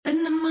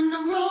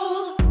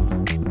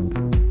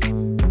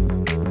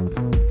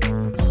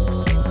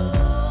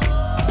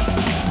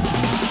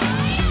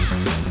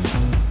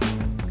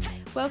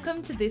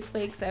this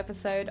week's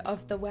episode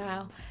of The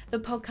Wow, the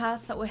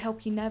podcast that will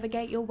help you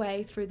navigate your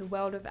way through the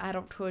world of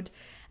adulthood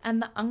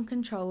and the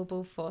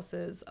uncontrollable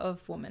forces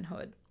of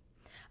womanhood.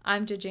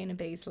 I'm Georgina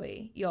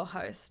Beasley, your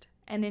host,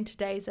 and in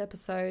today's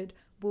episode,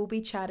 we'll be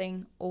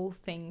chatting all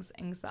things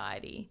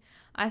anxiety.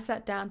 I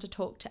sat down to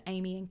talk to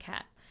Amy and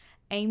Kat.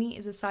 Amy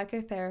is a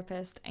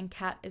psychotherapist and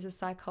Kat is a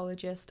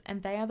psychologist,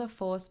 and they are the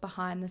force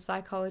behind the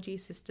Psychology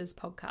Sisters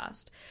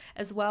podcast,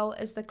 as well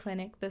as the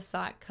clinic The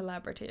Psych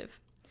Collaborative.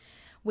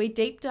 We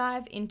deep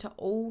dive into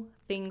all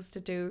things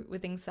to do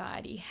with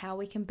anxiety, how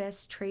we can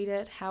best treat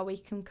it, how we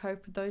can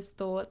cope with those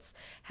thoughts,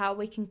 how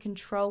we can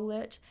control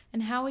it,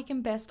 and how we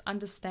can best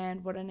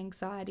understand what an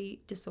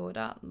anxiety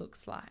disorder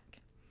looks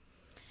like.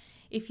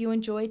 If you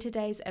enjoyed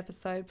today's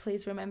episode,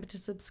 please remember to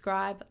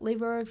subscribe,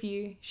 leave a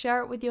review,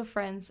 share it with your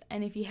friends,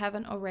 and if you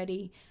haven't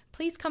already,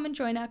 please come and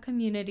join our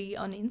community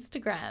on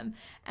Instagram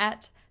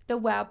at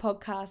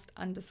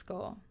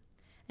thewowpodcast_.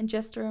 And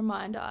just a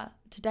reminder,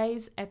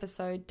 today's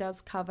episode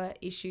does cover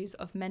issues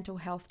of mental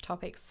health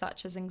topics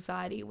such as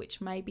anxiety, which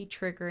may be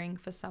triggering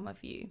for some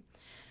of you.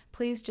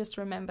 Please just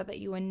remember that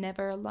you are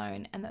never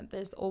alone and that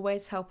there's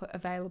always help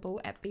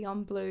available at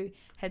Beyond Blue,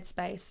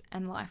 Headspace,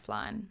 and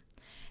Lifeline.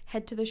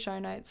 Head to the show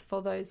notes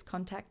for those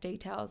contact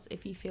details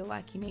if you feel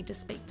like you need to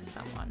speak to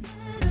someone.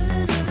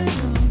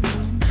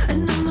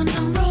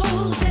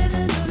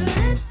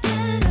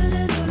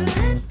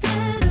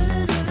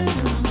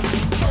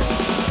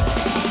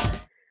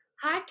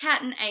 Hi,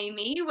 Kat and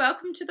Amy.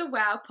 Welcome to the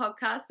Wow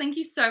podcast. Thank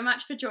you so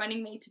much for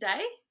joining me today.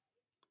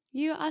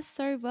 You are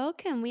so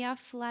welcome. We are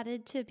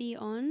flattered to be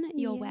on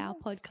your Wow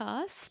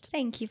podcast.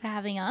 Thank you for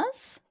having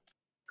us.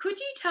 Could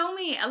you tell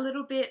me a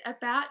little bit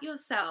about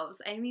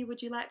yourselves? Amy,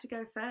 would you like to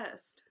go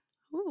first?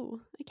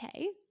 Ooh,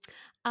 okay.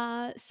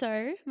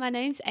 So my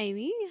name's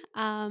Amy.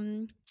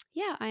 I'm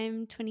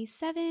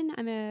 27.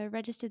 I'm a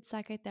registered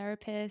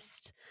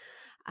psychotherapist.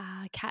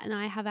 Kat and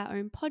I have our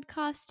own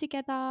podcast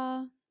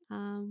together.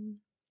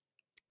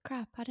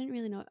 I don't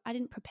really know. I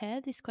didn't prepare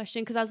this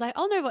question because I was like,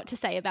 I'll know what to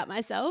say about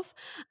myself.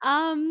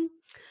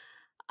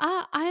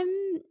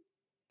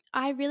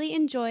 I really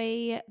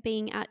enjoy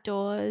being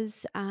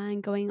outdoors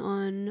and going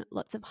on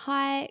lots of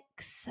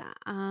hikes.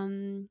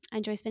 I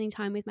enjoy spending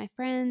time with my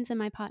friends and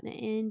my partner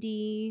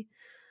Andy.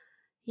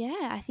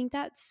 Yeah, I think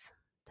that's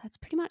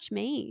pretty much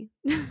me.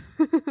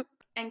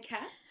 And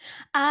Kat?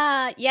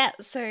 My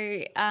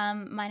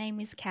name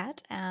is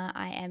Kat.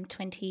 I am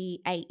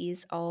 28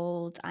 years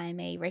old.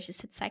 I'm a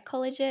registered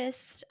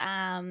psychologist.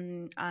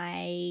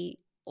 I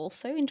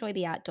also enjoy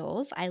the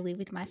outdoors. I live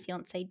with my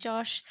fiance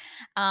Josh,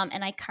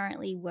 and I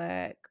currently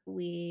work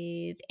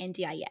with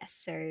NDIS.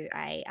 So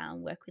I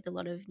work with a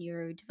lot of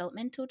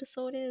neurodevelopmental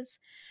disorders.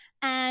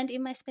 And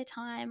in my spare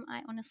time,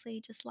 I honestly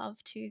just love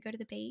to go to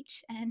the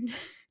beach and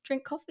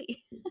drink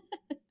coffee.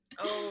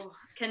 Oh,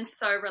 can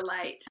so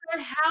relate.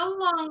 So how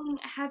long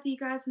have you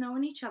guys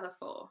known each other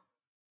for?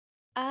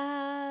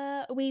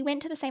 We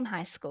went to the same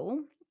high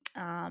school,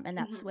 and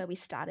that's where we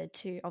started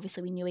to,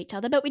 obviously we knew each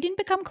other, but we didn't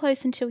become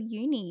close until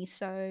uni.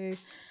 So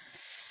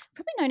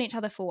probably known each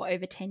other for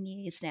over 10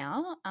 years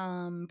now.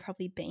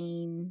 Probably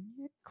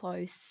been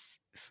close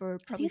for I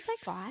probably think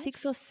it's like 5.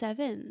 6 or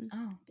 7.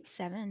 Oh,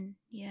 7.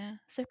 Yeah.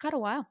 So quite a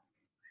while.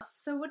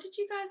 So what did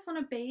you guys want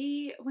to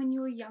be when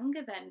you were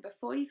younger then,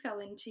 before you fell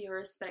into your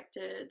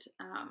respected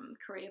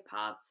career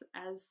paths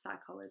as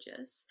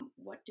psychologists?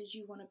 What did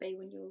you want to be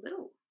when you were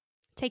little?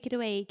 Take it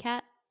away,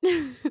 Kat.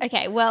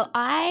 Okay, well,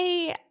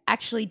 I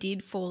actually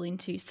did fall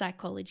into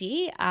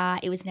psychology.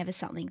 It was never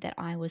something that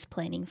I was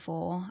planning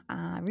for,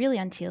 really,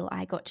 until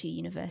I got to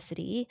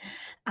university.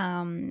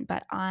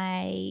 But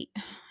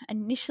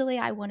initially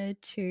I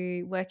wanted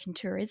to work in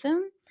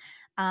tourism.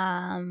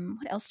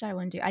 What else did I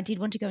want to do? I did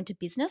want to go into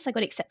business. I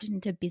got accepted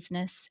into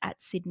business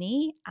at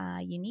Sydney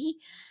Uni.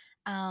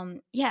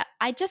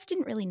 I just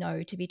didn't really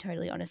know, to be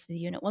totally honest with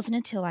you. And it wasn't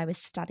until I was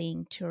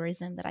studying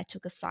tourism that I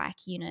took a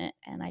psych unit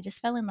and I just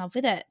fell in love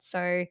with it.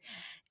 So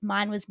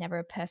mine was never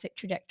a perfect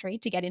trajectory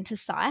to get into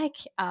psych.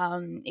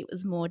 It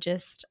was more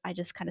just, I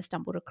just kind of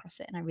stumbled across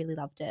it and I really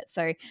loved it.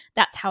 So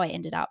that's how I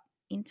ended up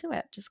into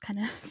it, just kind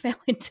of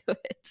fell into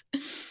it.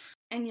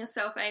 And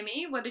yourself,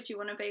 Amy, what did you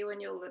want to be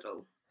when you were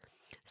little?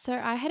 So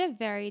I had a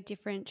very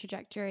different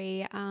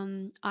trajectory.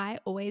 I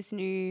always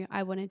knew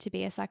I wanted to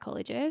be a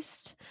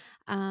psychologist.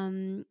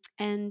 And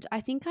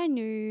I think I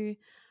knew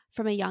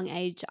from a young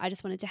age, I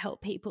just wanted to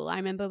help people. I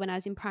remember when I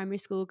was in primary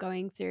school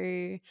going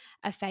through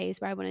a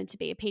phase where I wanted to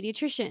be a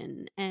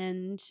pediatrician.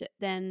 And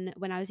then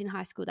when I was in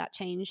high school, that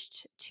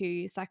changed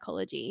to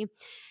psychology.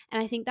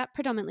 And I think that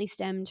predominantly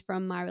stemmed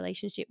from my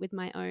relationship with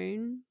my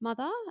own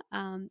mother.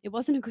 It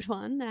wasn't a good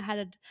one.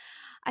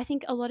 I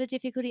think a lot of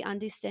difficulty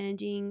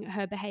understanding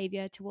her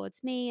behavior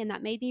towards me, and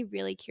that made me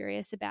really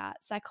curious about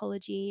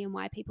psychology and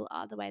why people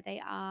are the way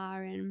they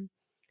are. And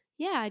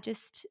yeah, I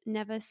just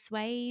never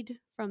swayed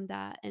from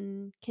that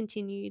and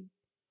continued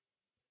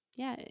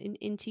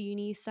into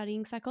uni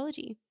studying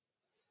psychology.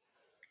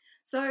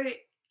 So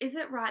is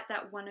it right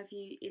that one of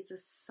you is a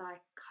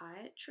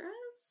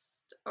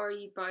psychiatrist, or are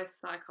you both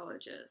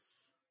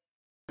psychologists?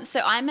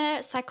 So I'm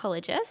a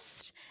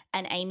psychologist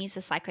and Amy's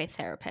a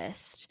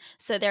psychotherapist.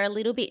 So they're a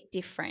little bit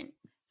different.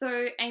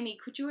 So, Amy,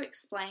 could you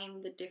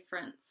explain the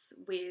difference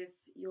with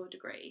your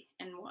degree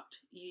and what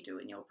you do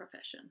in your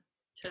profession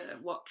to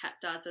what Kat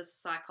does as a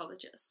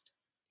psychologist?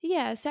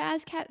 Yeah, so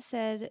as Kat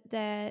said,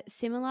 they're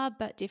similar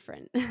but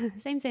different.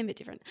 Same but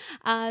different.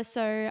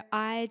 So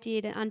I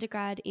did an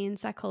undergrad in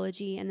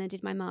psychology and then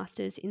did my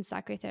master's in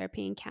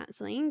psychotherapy and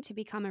counselling to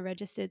become a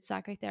registered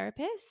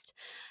psychotherapist.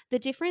 The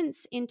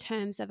difference in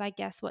terms of, I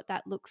guess, what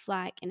that looks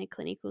like in a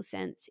clinical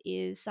sense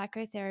is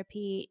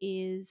psychotherapy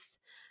is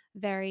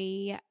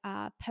very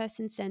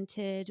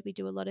person-centered. We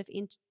do a lot of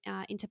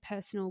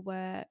interpersonal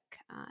work.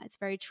 It's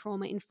very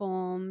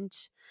trauma-informed.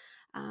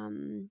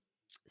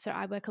 So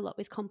I work a lot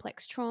with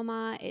complex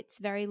trauma. It's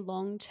very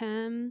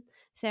long-term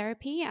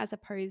therapy as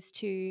opposed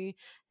to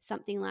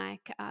something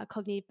like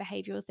cognitive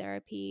behavioral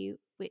therapy,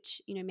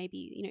 which,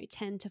 maybe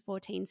 10 to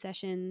 14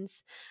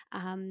 sessions.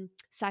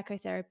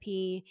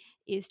 Psychotherapy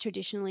is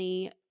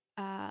traditionally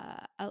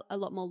a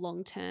lot more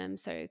long-term.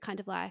 So kind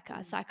of like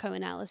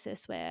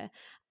psychoanalysis where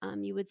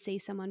you would see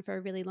someone for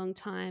a really long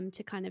time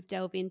to kind of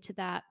delve into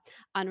that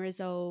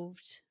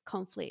unresolved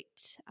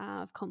conflict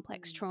of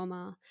complex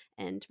trauma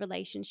and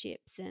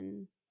relationships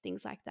and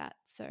things like that.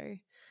 So,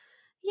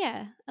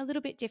 yeah, a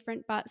little bit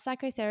different, but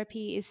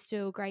psychotherapy is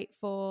still great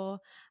for,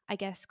 I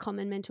guess,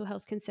 common mental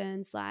health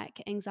concerns like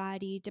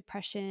anxiety,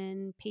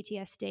 depression,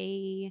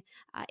 PTSD,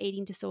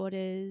 eating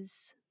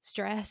disorders,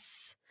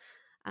 stress,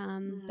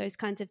 those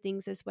kinds of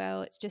things as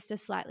well. It's just a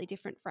slightly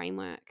different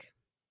framework.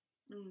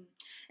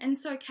 And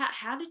so, Kat,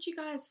 how did you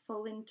guys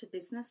fall into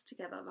business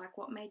together? Like,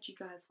 what made you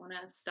guys want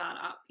to start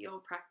up your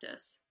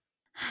practice?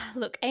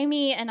 Look,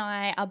 Amy and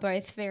I are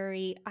both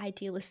very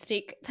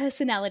idealistic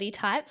personality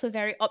types. We're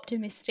very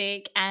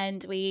optimistic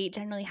and we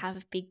generally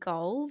have big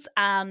goals.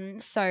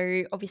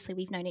 So obviously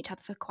we've known each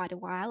other for quite a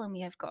while and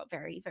we have got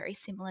very, very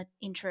similar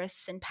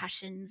interests and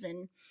passions.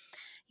 And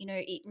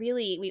it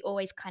really, we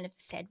always kind of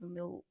said when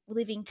we were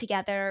living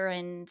together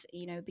and,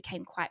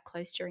 became quite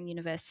close during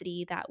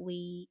university that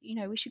we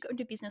should go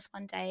into business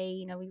one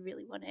day. We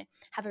really want to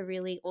have a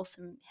really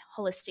awesome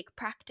holistic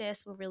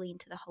practice. We're really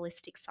into the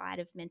holistic side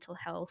of mental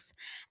health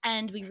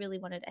and we really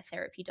wanted a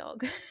therapy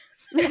dog.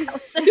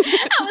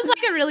 that was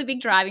like a really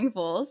big driving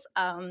force.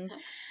 And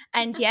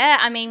yeah,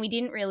 I mean, we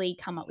didn't really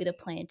come up with a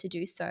plan to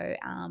do so,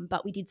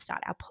 but we did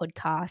start our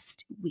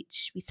podcast,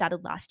 which we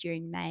started last year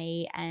in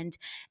May. And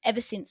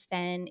ever since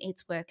then,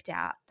 it's worked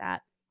out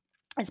that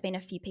there's been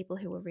a few people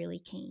who were really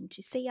keen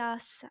to see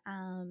us.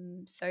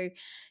 So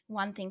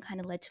one thing kind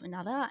of led to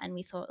another and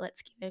we thought,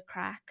 let's give it a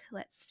crack.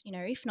 Let's,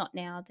 if not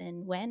now,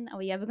 then when? Are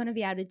we ever going to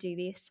be able to do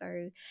this?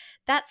 So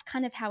that's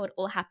kind of how it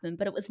all happened.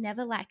 But it was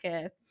never like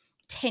a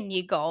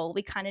 10-year goal.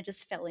 We kind of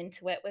just fell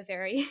into it. We're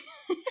very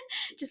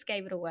just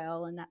gave it a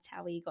whirl and that's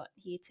how we got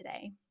here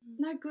today.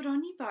 No, good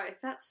on you both.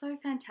 That's so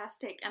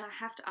fantastic. And I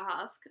have to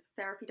ask,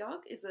 therapy dog,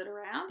 is it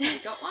around? Have you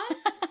got one?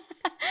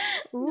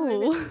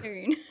 No, but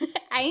soon.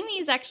 Amy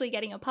is actually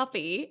getting a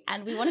puppy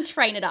and we want to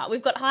train it up.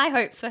 We've got high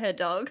hopes for her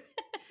dog.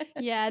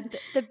 Yeah,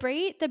 the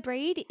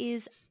breed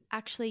is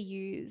actually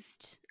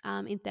used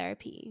in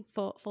therapy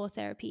for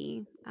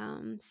therapy.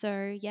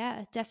 So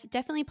yeah,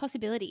 definitely a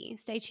possibility.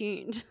 Stay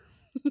tuned.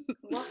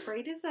 What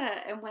breed is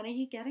it and when are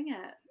you getting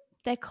it?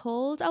 They're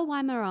called a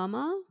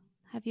Weimaraner.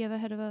 Have you ever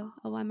heard of a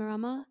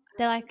Weimaraner?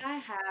 They're like I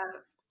have.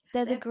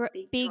 they're They're the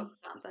big dogs,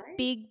 aren't they?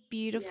 big,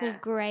 beautiful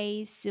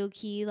grey,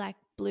 silky, like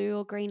blue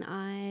or green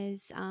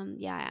eyes.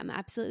 Yeah, I'm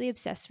absolutely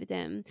obsessed with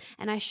them,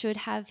 and I should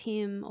have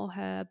him or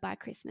her by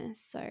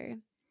Christmas. So,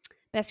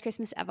 best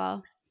Christmas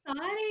ever.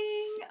 Exciting.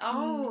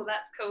 Oh,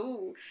 that's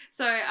cool.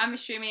 So I'm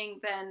assuming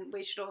then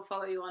we should all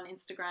follow you on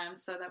Instagram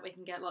so that we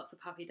can get lots of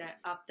puppy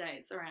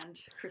updates around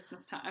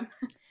Christmas time.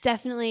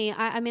 Definitely.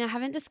 I mean, I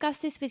haven't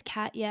discussed this with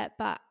Kat yet,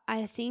 but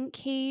I think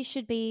he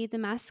should be the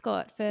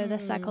mascot for the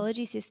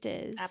Psychology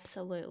Sisters.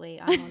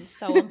 Absolutely. I'm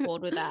so on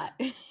board with that.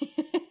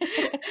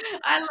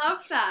 I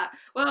love that.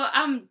 Well,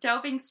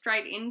 delving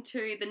straight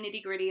into the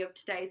nitty-gritty of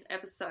today's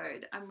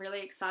episode, I'm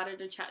really excited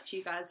to chat to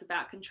you guys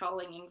about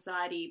controlling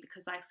anxiety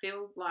because I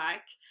feel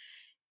like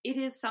it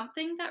is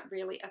something that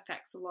really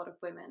affects a lot of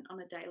women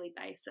on a daily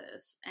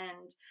basis.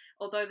 And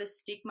although the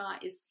stigma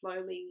is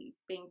slowly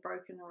being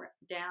broken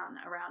down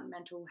around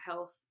mental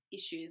health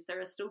issues, there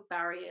are still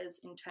barriers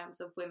in terms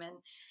of women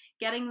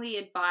getting the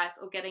advice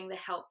or getting the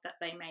help that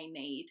they may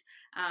need.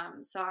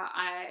 So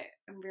I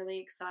am really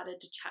excited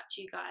to chat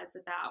to you guys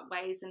about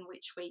ways in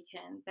which we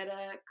can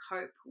better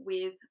cope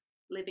with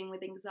living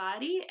with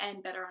anxiety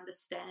and better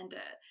understand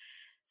it.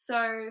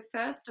 So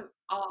first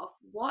off,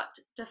 what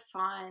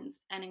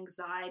defines an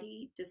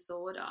anxiety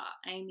disorder?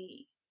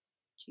 Amy,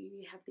 do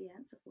you have the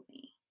answer for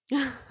me?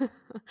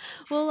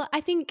 Well, I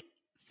think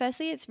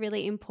Firstly, it's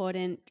really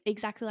important,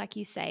 exactly like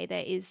you say,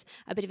 there is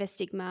a bit of a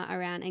stigma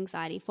around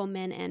anxiety for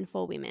men and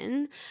for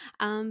women,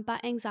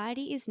 but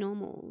anxiety is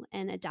normal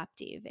and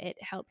adaptive. It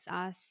helps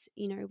us,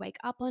 wake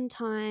up on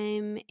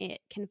time.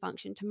 It can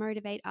function to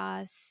motivate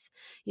us.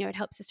 It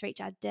helps us reach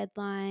our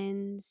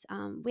deadlines.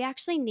 We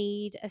actually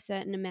need a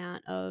certain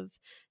amount of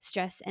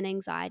stress and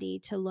anxiety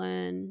to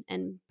learn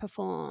and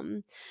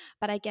perform.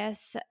 But I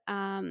guess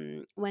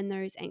when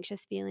those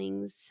anxious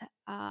feelings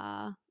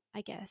are,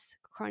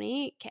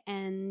 chronic,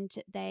 and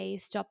they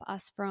stop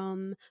us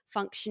from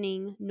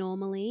functioning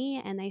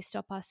normally, and they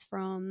stop us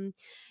from,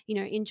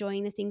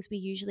 enjoying the things we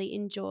usually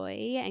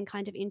enjoy, and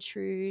kind of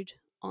intrude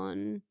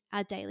on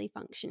our daily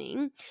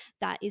functioning,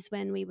 that is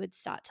when we would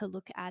start to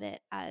look at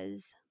it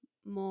as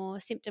more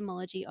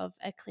symptomology of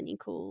a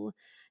clinical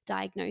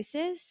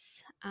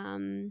diagnosis.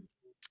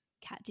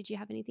 Kat, did you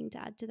have anything to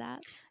add to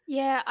that?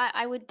 Yeah,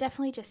 I would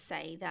definitely just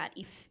say that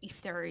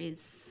if there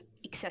is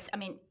excess, I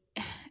mean,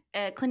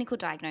 a clinical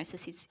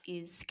diagnosis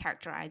is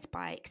characterized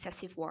by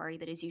excessive worry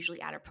that is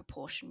usually out of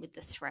proportion with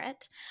the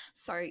threat.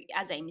 So,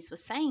 as Amy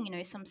was saying,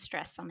 some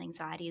stress, some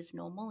anxiety is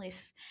normal.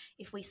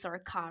 If we saw a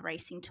car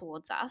racing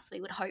towards us, we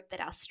would hope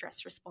that our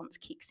stress response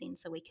kicks in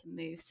so we can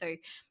move. So,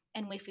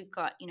 and if we've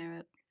got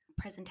a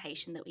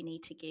presentation that we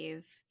need to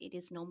give, it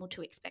is normal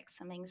to expect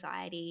some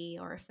anxiety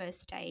or a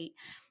first date.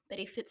 But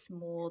if it's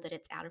more that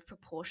it's out of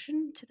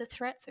proportion to the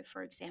threat, so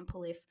for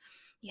example, if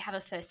you have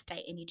a first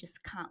date and you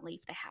just can't leave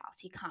the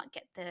house, you can't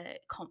get the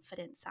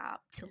confidence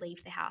up to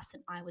leave the house,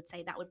 then I would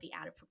say that would be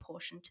out of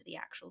proportion to the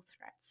actual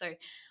threat. So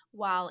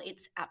while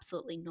it's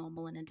absolutely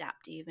normal and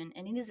adaptive, and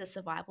it is a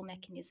survival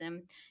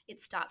mechanism,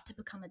 it starts to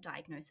become a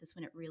diagnosis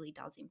when it really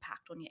does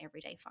impact on your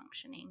everyday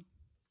functioning.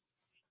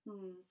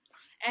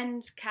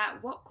 And Kat,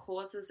 what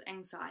causes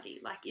anxiety?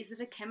 Like, is it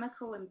a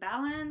chemical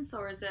imbalance,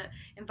 or is it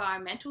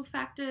environmental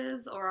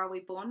factors, or are we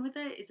born with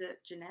it? Is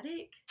it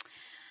genetic?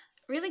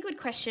 Really good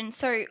question.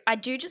 So I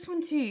do just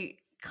want to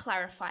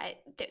clarify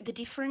the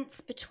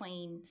difference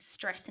between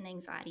stress and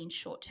anxiety in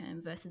short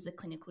term versus a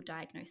clinical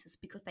diagnosis,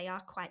 because they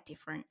are quite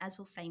different. As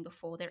we were saying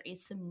before, there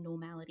is some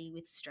normality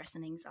with stress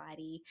and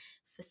anxiety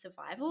for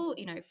survival,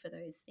 for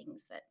those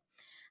things that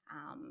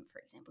for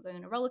example, going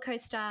on a roller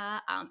coaster,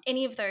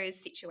 any of those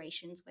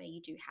situations where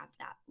you do have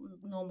that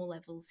normal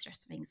level of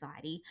stress or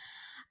anxiety.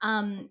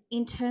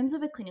 In terms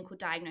of a clinical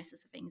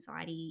diagnosis of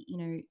anxiety,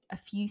 a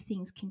few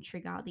things can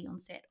trigger the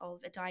onset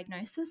of a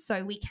diagnosis.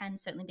 So we can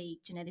certainly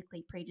be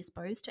genetically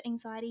predisposed to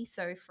anxiety.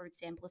 So, for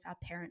example, if our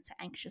parents are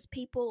anxious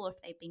people, or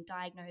if they've been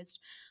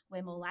diagnosed,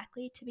 we're more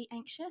likely to be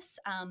anxious.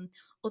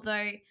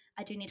 Although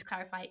I do need to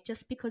clarify,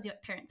 just because your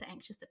parents are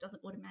anxious, that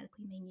doesn't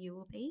automatically mean you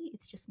will be.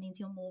 It just means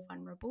you're more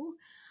vulnerable.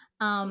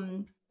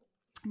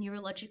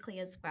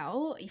 Neurologically as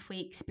well, if we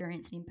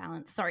experience an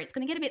imbalance. Sorry, it's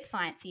going to get a bit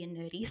sciencey and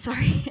nerdy.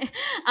 Sorry.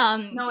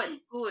 No, it's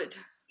good.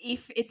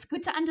 If it's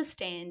good to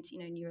understand,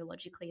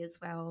 neurologically as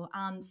well.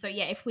 So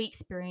yeah, if we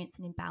experience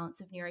an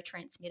imbalance of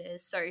neurotransmitters,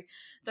 so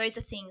those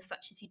are things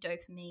such as your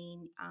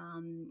dopamine,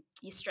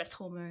 your stress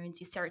hormones,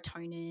 your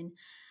serotonin,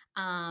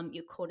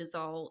 your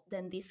cortisol,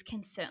 then this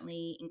can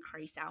certainly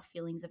increase our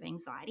feelings of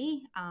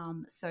anxiety.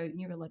 So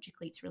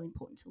neurologically, it's really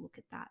important to look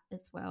at that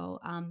as well.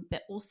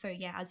 But also,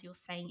 yeah, as you're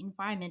saying,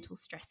 environmental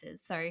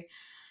stresses. So,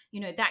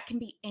 that can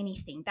be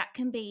anything. That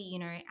can be,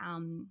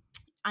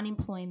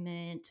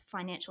 unemployment,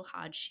 financial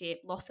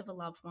hardship, loss of a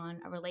loved one,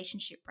 a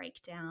relationship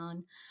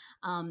breakdown.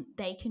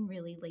 They can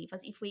really leave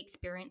us. If we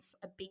experience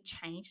a big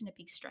change and a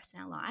big stress in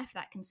our life,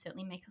 that can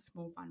certainly make us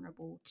more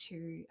vulnerable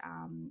to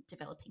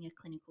developing a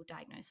clinical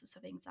diagnosis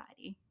of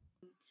anxiety.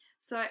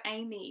 So,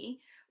 Amy,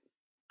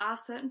 are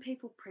certain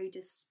people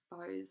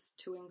predisposed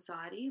to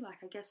anxiety? Like,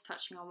 I guess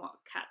touching on what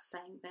Kat's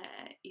saying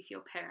there, if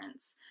your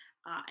parents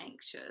are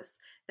anxious,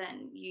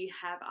 then you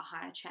have a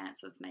higher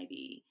chance of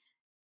maybe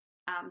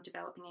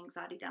developing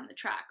anxiety down the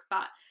track.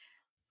 But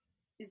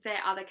is there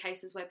other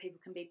cases where people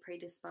can be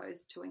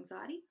predisposed to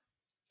anxiety?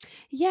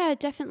 Yeah,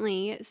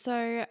 definitely.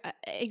 So,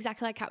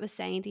 exactly like Kat was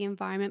saying, the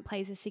environment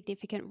plays a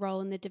significant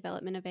role in the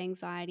development of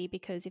anxiety,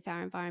 because if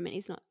our environment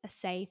is not a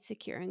safe,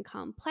 secure, and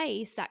calm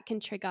place, that can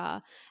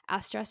trigger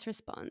our stress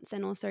response.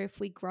 And also, if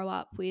we grow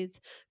up with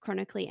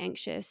chronically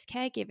anxious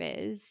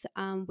caregivers,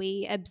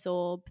 we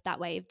absorb that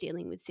way of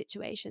dealing with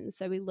situations.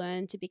 So, we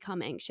learn to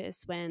become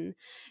anxious when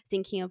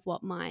thinking of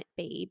what might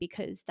be,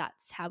 because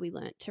that's how we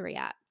learn to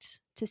react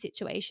to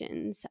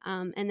situations.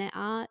 And there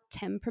are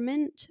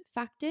temperament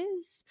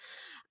factors.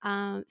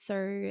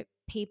 So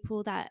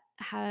people that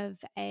have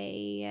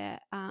a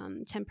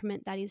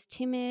temperament that is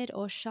timid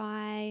or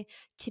shy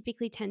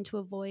typically tend to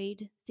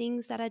avoid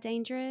things that are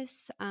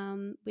dangerous,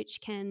 which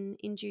can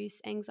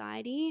induce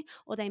anxiety,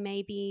 or they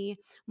may be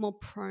more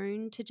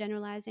prone to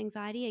generalized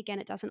anxiety. Again,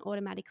 it doesn't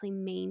automatically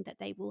mean that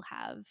they will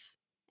have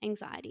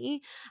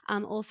anxiety.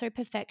 Also,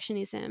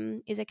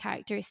 perfectionism is a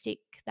characteristic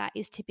that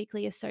is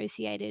typically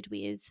associated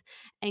with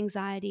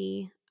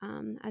anxiety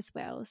as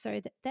well.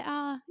 So there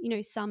are,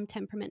 some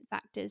temperament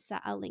factors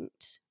that are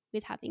linked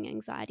with having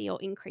anxiety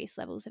or increased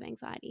levels of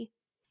anxiety.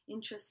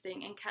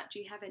 Interesting. And Kat, do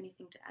you have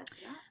anything to add to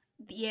that?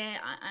 Yeah,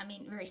 I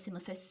mean, very similar.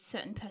 So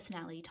certain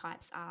personality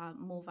types are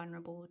more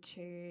vulnerable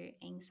to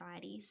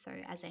anxiety. So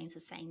as Ames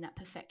was saying, that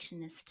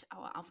perfectionist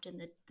are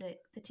often the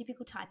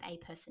typical type A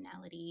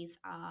personalities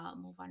are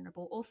more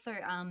vulnerable. Also,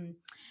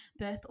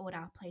 birth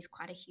order plays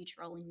quite a huge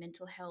role in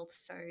mental health.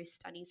 So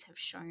studies have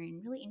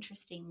shown really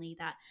interestingly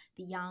that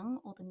the young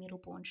or the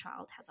middle-born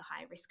child has a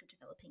high risk of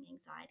developing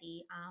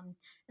anxiety, and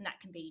that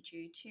can be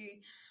due to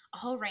a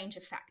whole range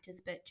of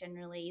factors, but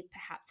generally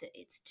perhaps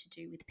it's to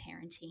do with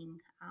parenting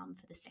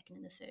for the second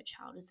and the third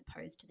child as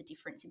opposed to the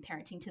difference in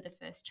parenting to the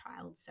first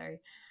child. So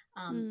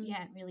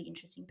yeah, really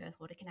interesting. Birth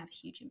order can have a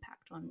huge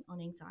impact on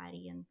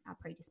anxiety and our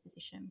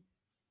predisposition.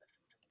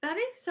 That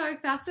is so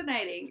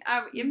fascinating.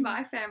 In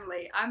my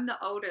family, I'm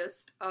the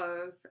oldest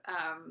of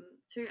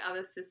two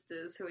other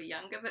sisters who are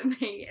younger than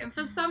me, and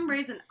for some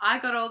reason, I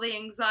got all the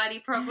anxiety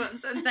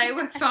problems and they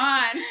were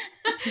fine.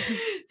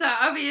 So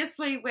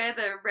obviously, we're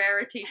the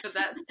rarity for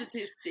that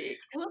statistic.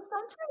 Well,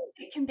 sometimes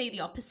it can be the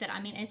opposite. I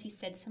mean, as you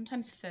said,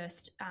 sometimes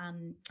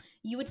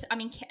you would, I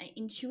mean,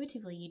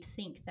 intuitively, you'd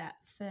think that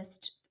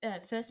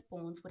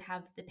firstborns would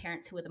have the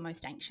parents who are the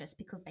most anxious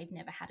because they've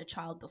never had a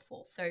child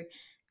before. So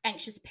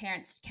anxious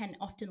parents can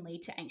often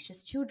lead to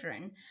anxious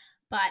children.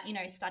 But,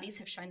 studies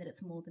have shown that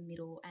it's more the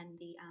middle and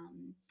the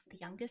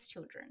youngest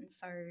children.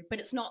 So, but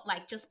it's not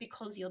like just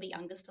because you're the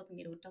youngest or the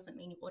middle doesn't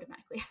mean you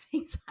automatically have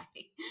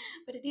anxiety.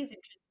 But it is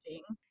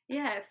interesting.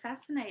 Yeah,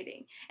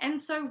 fascinating.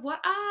 And so, what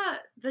are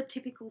the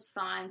typical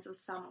signs of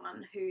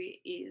someone who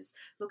is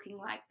looking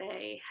like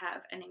they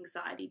have an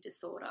anxiety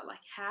disorder?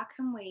 Like, how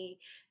can we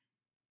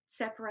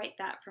separate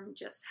that from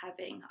just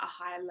having a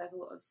higher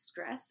level of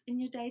stress in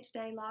your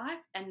day-to-day life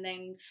and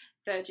then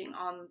verging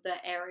on the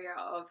area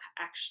of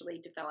actually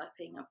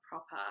developing a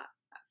proper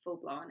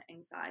full-blown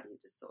anxiety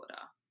disorder?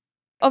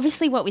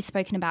 Obviously, what we've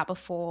spoken about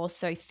before,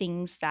 so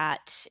things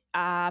that,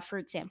 for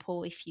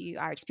example, if you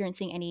are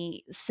experiencing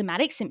any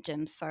somatic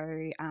symptoms,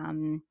 so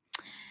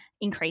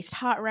increased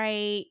heart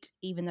rate,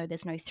 even though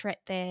there's no threat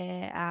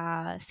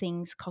there,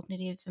 things,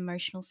 cognitive,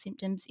 emotional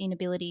symptoms,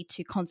 inability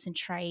to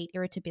concentrate,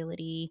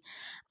 irritability.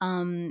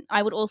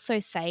 I would also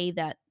say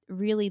that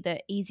really the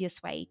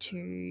easiest way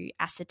to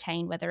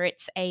ascertain whether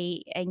it's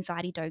a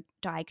anxiety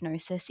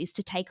diagnosis is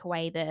to take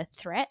away the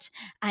threat,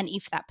 and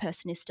if that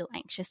person is still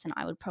anxious, then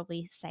I would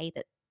probably say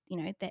that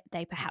that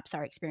they perhaps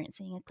are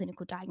experiencing a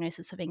clinical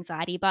diagnosis of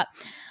anxiety. But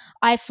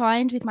I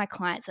find with my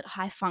clients that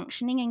high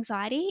functioning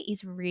anxiety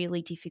is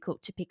really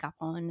difficult to pick up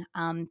on.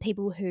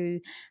 People who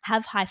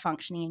have high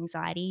functioning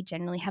anxiety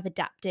generally have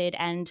adapted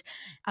and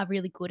are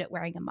really good at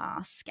wearing a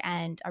mask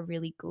and are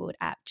really good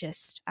at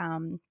just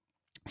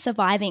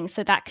surviving.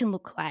 So that can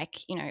look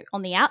like,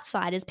 on the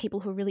outside as people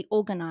who are really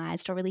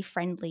organized or really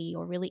friendly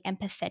or really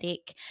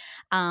empathetic,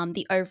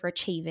 the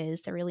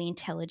overachievers, the really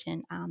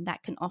intelligent.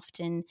 That can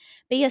often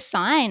be a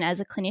sign as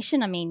a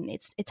clinician. I mean,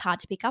 it's hard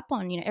to pick up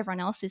on.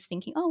 Everyone else is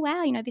thinking, oh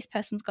wow, this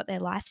person's got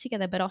their life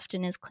together, but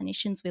often as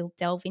clinicians we'll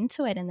delve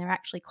into it and they're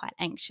actually quite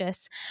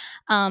anxious.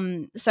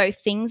 So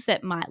things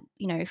that might,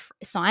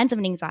 signs of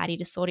an anxiety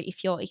disorder,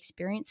 if you're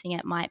experiencing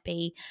it, might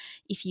be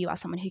if you are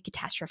someone who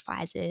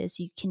catastrophizes,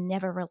 you can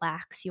never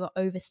relax, you are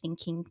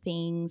overthinking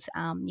things,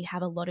 you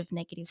have a lot of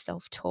negative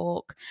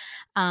self-talk,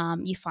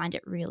 you find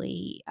it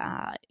really,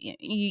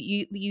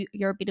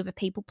 you're a bit of a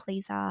people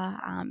pleaser,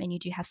 and you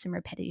do have some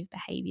repetitive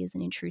behaviors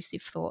and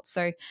intrusive thoughts.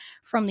 So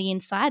from the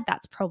inside,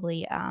 that's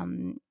probably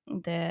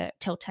the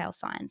telltale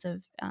signs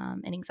of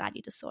an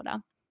anxiety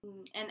disorder.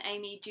 And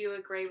Amy, do you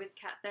agree with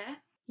Kat there?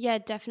 Yeah,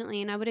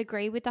 definitely. And I would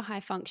agree with the high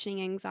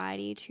functioning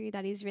anxiety too.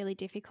 That is really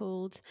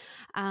difficult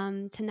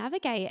to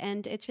navigate.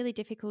 And it's really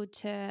difficult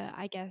to,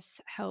 I guess,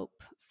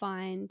 help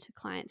find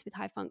clients with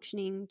high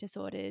functioning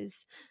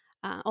disorders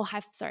or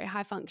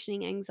high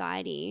functioning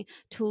anxiety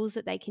tools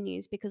that they can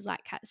use because,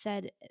 like Kat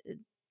said,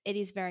 it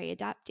is very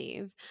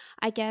adaptive.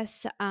 I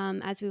guess,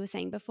 as we were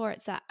saying before,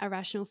 it's that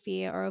irrational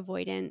fear or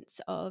avoidance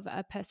of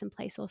a person,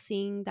 place, or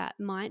thing that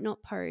might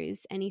not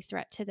pose any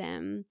threat to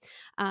them.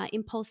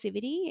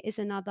 Impulsivity is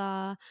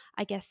another,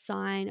 I guess,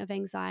 sign of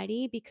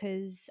anxiety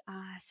because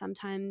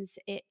sometimes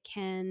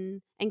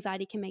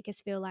anxiety can make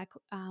us feel like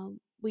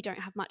we don't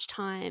have much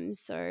time.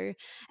 So,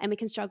 and we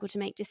can struggle to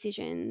make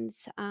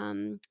decisions.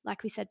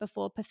 Like we said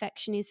before,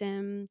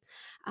 perfectionism,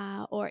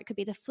 or it could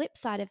be the flip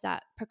side of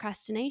that,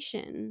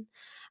 procrastination.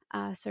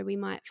 So we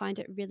might find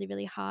it really,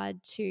 really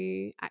hard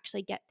to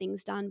actually get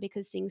things done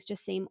because things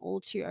just seem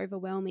all too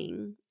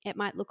overwhelming. It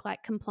might look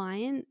like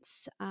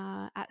compliance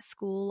at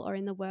school or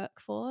in the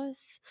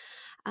workforce.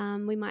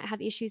 We might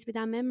have issues with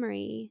our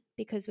memory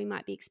because we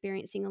might be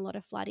experiencing a lot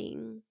of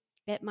flooding.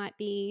 It might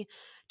be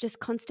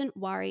just constant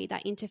worry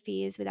that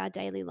interferes with our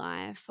daily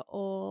life,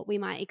 or we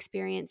might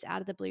experience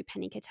out of the blue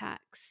panic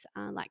attacks,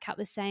 like Kat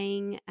was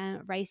saying,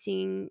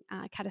 racing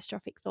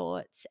catastrophic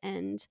thoughts,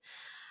 and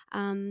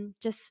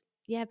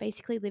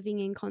basically living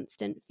in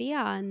constant fear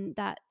and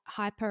that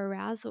hyper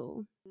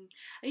arousal.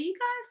 Are you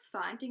guys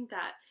finding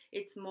that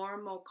it's more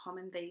and more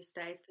common these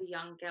days for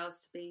young girls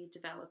to be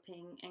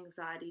developing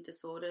anxiety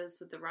disorders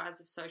with the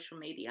rise of social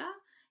media?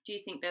 Do you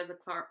think there's a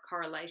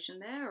correlation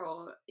there,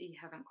 or you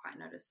haven't quite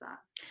noticed that?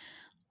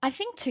 I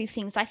think two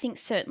things. I think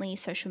certainly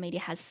social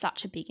media has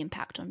such a big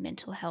impact on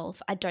mental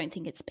health. I don't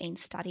think it's been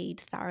studied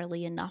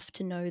thoroughly enough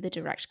to know the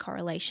direct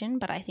correlation,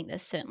 but I think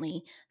there's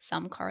certainly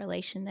some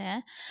correlation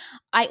there.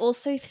 I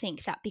also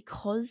think that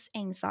because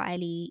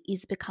anxiety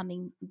is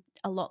becoming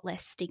a lot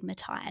less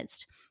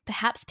stigmatized,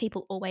 perhaps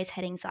people always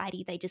had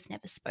anxiety, they just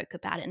never spoke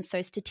about it. And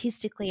so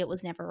statistically, it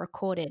was never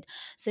recorded.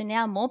 So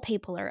now more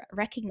people are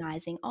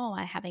recognizing, oh,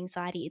 I have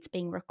anxiety, it's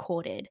being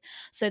recorded.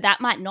 So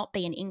that might not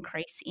be an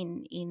increase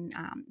in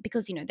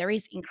because, you know, there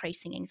is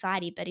increasing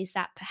anxiety, but is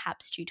that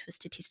perhaps due to a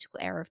statistical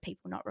error of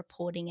people not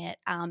reporting it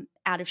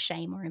out of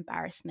shame or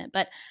embarrassment?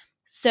 But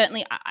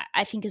certainly,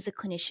 I think as a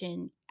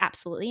clinician,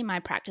 absolutely, in my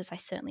practice, I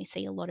certainly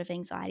see a lot of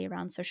anxiety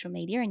around social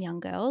media in young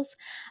girls,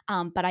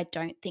 but I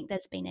don't think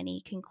there's been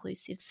any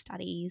conclusive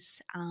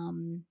studies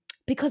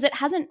because it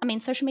hasn't, I mean,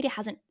 social media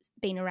hasn't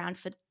been around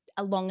for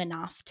long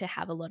enough to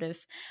have a lot of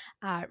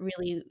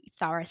really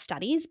thorough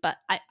studies, but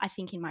I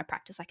think in my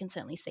practice, I can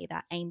certainly see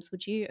that. Ames,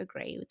 would you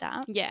agree with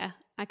that? Yeah,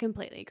 I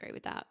completely agree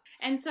with that.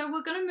 And so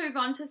we're going to move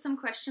on to some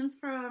questions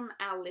from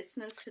our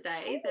listeners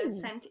today. They've Ooh.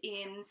 sent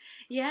in,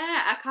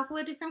 a couple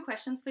of different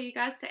questions for you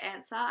guys to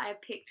answer. I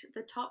picked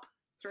the top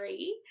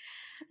 3.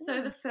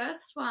 So the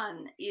first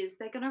one is,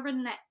 they're going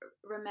to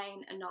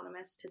remain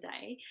anonymous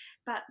today,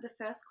 but the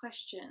first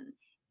question,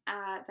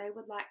 they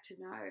would like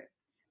to know,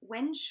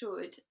 when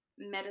should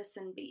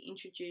medicine be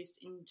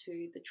introduced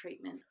into the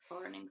treatment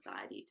for an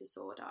anxiety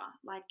disorder?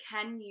 Like,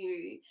 can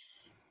you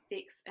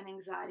fix an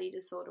anxiety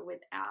disorder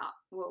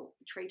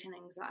treat an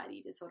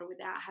anxiety disorder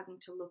without having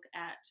to look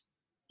at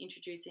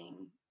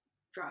introducing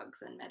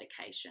drugs and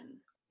medication?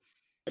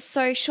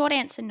 So, short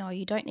answer, no,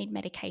 you don't need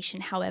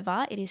medication.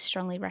 However, it is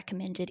strongly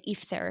recommended if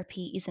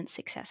therapy isn't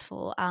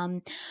successful.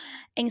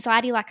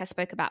 Anxiety, like I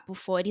spoke about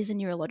before, it is a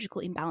neurological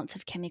imbalance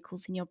of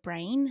chemicals in your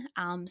brain.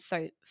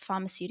 So,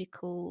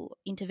 pharmaceutical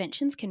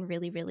interventions can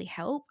really, really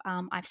help.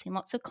 I've seen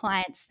lots of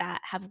clients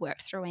that have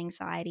worked through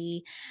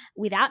anxiety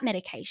without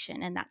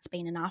medication, and that's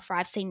been enough. Or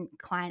I've seen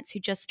clients who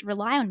just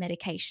rely on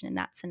medication, and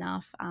that's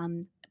enough.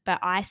 But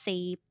I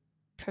see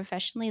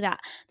professionally that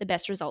the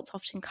best results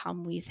often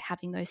come with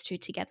having those two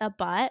together,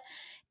 but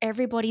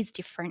everybody's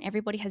different.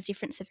 Everybody has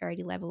different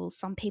severity levels.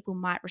 Some people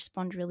might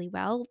respond really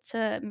well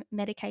to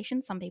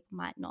medication, some people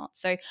might not.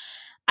 So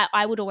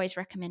I would always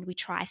recommend we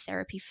try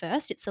therapy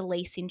first. It's the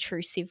least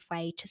intrusive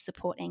way to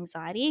support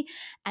anxiety,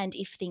 and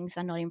if things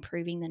are not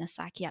improving, then a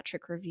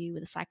psychiatric review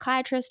with a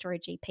psychiatrist or a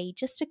GP,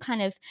 just to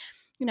kind of,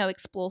 you know,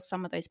 explore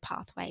some of those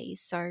pathways.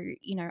 So,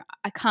 you know,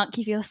 I can't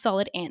give you a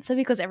solid answer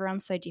because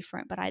everyone's so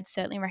different, but I'd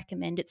certainly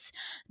recommend it's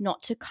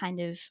not to kind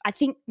of, I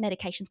think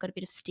medication's got a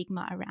bit of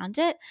stigma around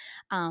it,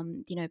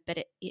 you know,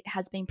 but it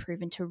has been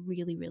proven to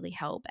really, really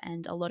help.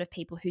 And a lot of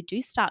people who do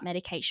start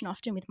medication,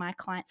 often with my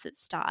clients that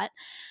start,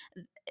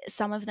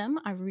 some of them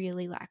are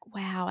really like,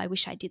 wow, I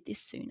wish I did this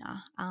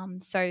sooner.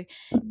 So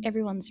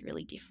everyone's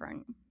really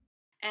different.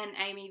 And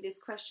Amy,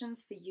 this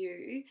question's for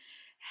you.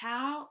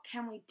 How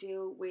can we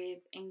deal with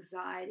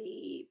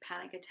anxiety,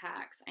 panic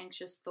attacks,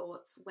 anxious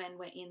thoughts when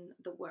we're in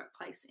the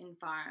workplace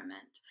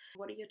environment?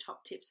 What are your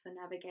top tips for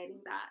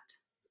navigating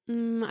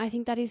that? I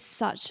think that is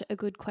such a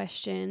good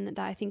question that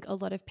I think a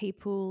lot of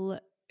people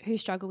who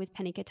struggle with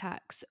panic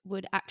attacks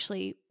would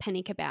actually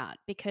panic about,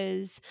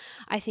 because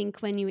I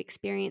think when you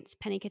experience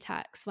panic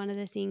attacks, one of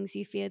the things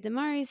you fear the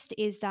most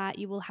is that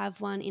you will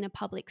have one in a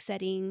public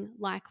setting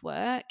like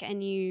work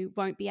and you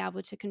won't be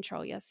able to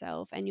control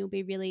yourself, and you'll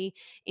be really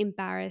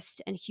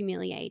embarrassed and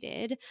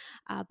humiliated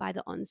by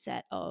the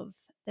onset of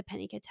the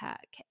panic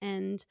attack.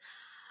 And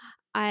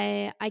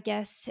I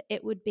guess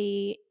it would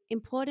be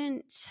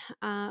important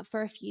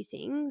for a few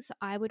things.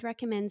 I would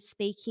recommend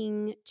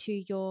speaking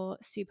to your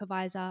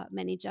supervisor,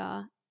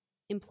 manager,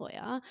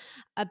 employer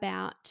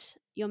about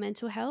your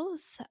mental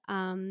health,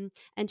 and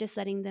just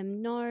letting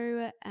them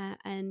know,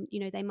 and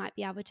you know, they might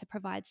be able to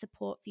provide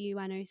support for you.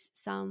 I know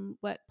some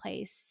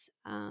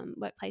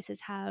workplaces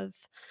have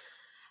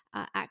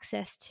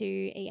access to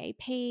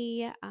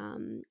EAP.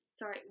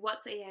 Sorry,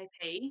 what's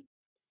EAP?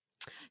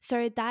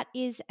 So that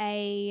is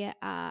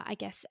I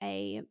guess,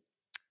 a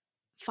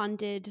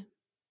funded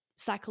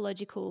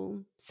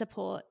psychological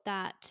support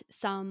that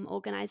some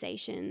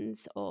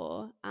organizations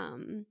or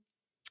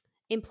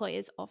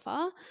employers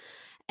offer.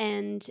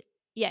 And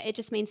yeah, it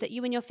just means that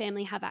you and your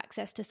family have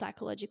access to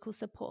psychological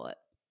support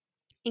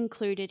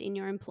included in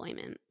your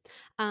employment.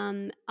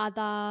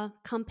 Other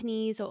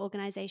companies or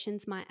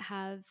organizations might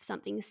have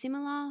something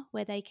similar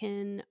where they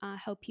can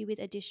help you with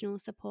additional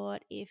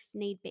support if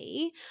need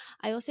be.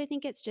 I also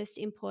think it's just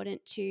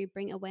important to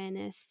bring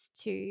awareness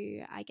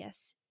to, I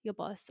guess, your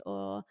boss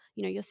or,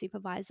 you know, your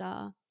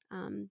supervisor,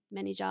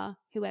 manager,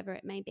 whoever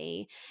it may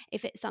be,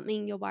 if it's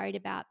something you're worried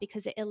about,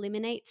 because it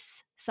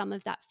eliminates some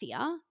of that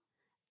fear,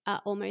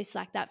 almost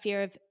like that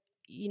fear of,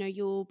 you know,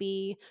 you'll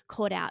be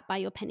caught out by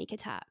your panic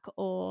attack,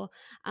 or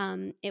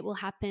it will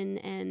happen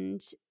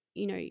and,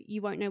 you know,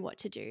 you won't know what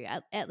to do.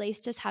 At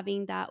least just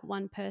having that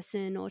one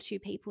person or two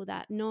people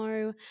that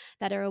know,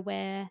 that are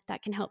aware,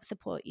 that can help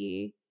support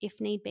you if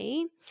need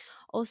be.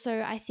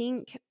 Also, I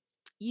think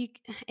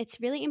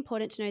it's really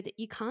important to know that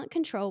you can't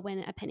control when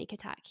a panic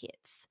attack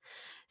hits.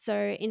 So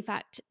in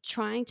fact,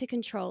 trying to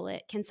control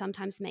it can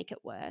sometimes make it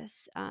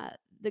worse.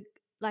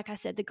 Like I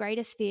said, the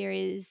greatest fear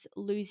is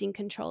losing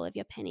control of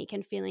your panic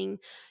and feeling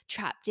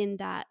trapped in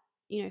that,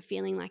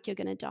 feeling like you're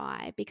going to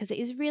die, because it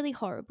is really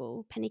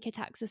horrible. Panic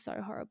attacks are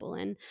so horrible.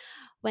 And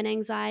when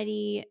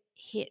anxiety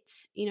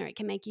hits, it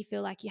can make you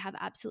feel like you have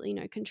absolutely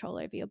no control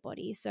over your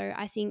body. So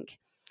I think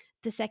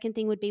the second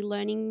thing would be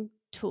learning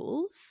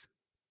tools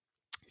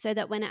so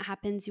that when it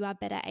happens, you are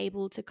better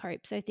able to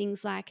cope. So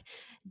things like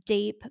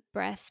deep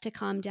breaths to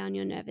calm down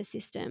your nervous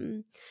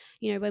system.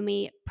 When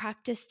we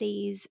practice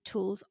these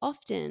tools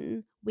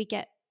often, we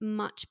get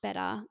much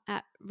better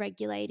at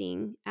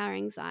regulating our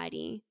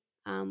anxiety,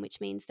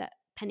 which means that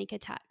panic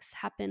attacks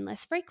happen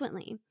less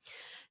frequently.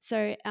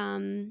 So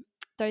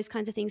those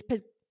kinds of things.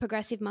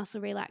 Progressive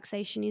muscle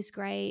relaxation is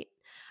great.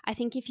 I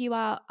think if you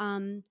are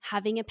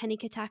having a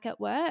panic attack at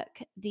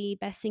work, the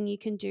best thing you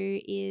can do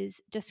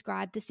is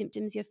describe the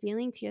symptoms you're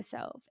feeling to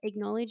yourself,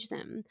 acknowledge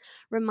them,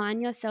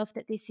 remind yourself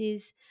that this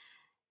is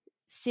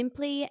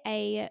simply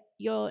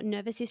your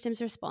nervous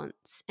system's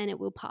response and it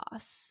will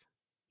pass.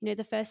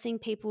 The first thing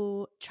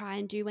people try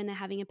and do when they're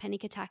having a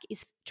panic attack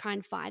is try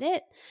and fight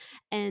it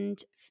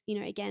and,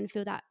 again,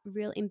 feel that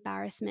real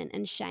embarrassment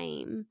and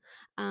shame,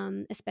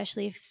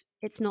 especially if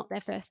it's not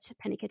their first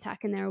panic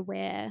attack and they're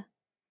aware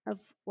of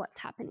what's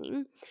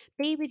happening.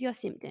 Be with your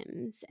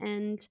symptoms.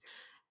 And,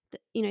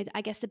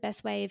 I guess the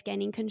best way of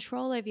gaining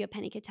control over your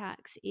panic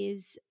attacks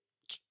is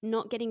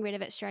not getting rid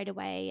of it straight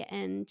away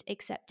and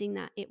accepting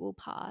that it will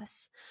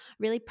pass.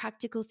 Really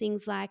practical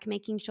things like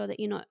making sure that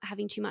you're not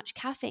having too much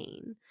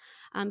caffeine.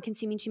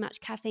 Consuming too much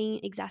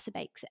caffeine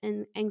exacerbates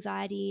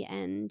anxiety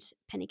and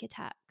panic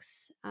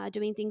attacks.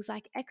 Doing things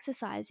like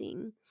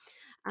exercising.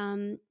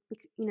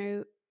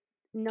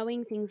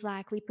 Knowing things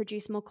like we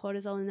produce more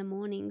cortisol in the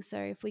morning. So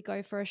if we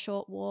go for a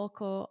short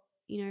walk or,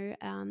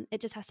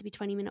 it just has to be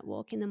 20-minute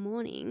walk in the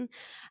morning,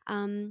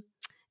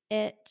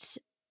 it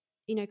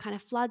kind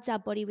of floods our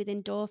body with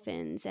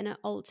endorphins and it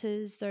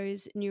alters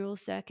those neural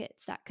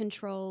circuits that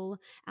control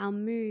our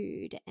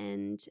mood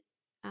and,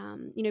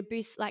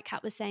 boosts, like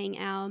Kat was saying,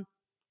 our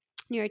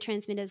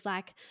neurotransmitters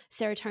like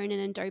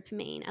serotonin and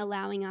dopamine,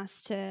 allowing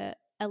us to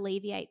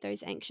alleviate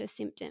those anxious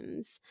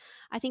symptoms.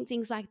 I think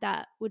things like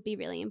that would be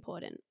really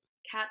important.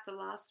 Kat, the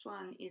last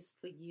one is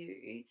for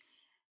you.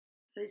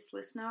 This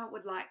listener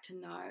would like to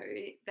know,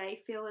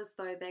 they feel as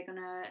though they're going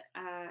to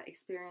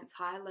experience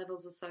high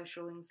levels of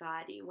social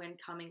anxiety when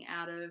coming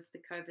out of the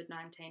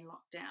COVID-19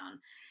 lockdown.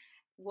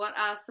 What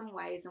are some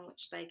ways in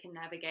which they can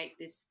navigate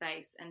this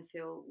space and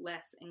feel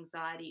less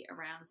anxiety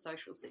around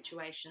social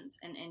situations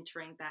and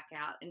entering back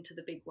out into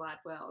the big wide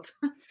world?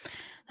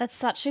 That's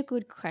such a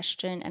good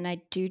question. And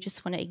I do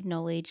just want to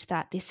acknowledge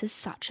that this is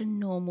such a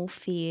normal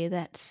fear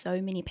that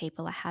so many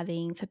people are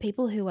having. For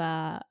people who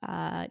are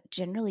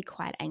generally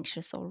quite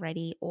anxious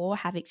already or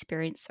have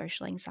experienced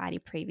social anxiety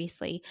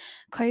previously,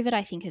 COVID,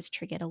 I think, has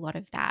triggered a lot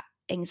of that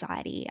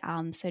anxiety.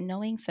 So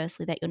knowing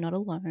firstly that you're not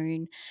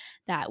alone,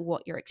 that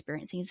what you're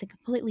experiencing is a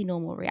completely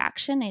normal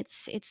reaction.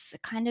 It's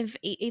kind of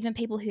even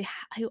people who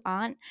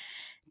aren't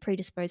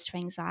predisposed to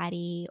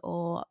anxiety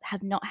or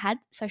have not had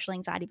social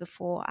anxiety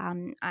before,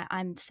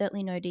 I'm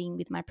certainly noting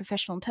with my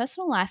professional and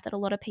personal life that a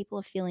lot of people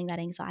are feeling that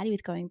anxiety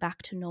with going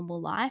back to normal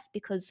life,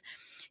 because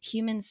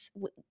humans,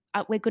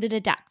 we're good at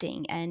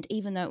adapting, and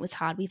even though it was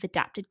hard, we've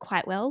adapted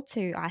quite well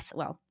to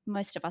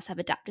most of us have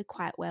adapted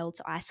quite well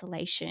to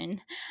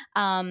isolation.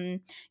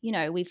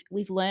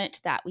 We've learnt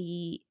that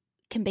we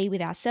can be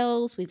with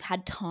ourselves. We've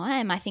had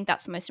time. I think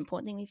that's the most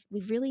important thing.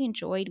 We've really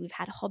enjoyed. We've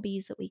had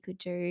hobbies that we could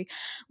do.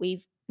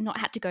 We've not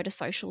had to go to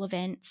social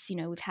events.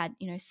 We've had,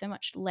 so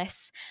much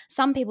less.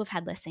 Some people have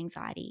had less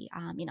anxiety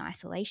in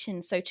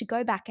isolation. So to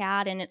go back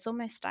out, and it's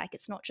almost like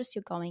it's not just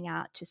you're going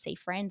out to see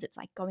friends, it's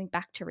like going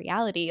back to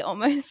reality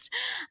almost.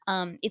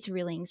 It's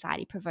really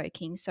anxiety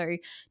provoking. So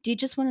do you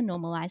just want to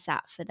normalize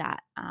that for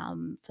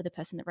the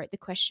person that wrote the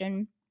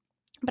question?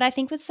 But I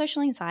think with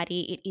social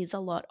anxiety, it is a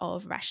lot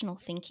of rational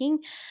thinking.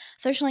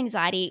 Social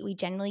anxiety, we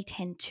generally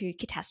tend to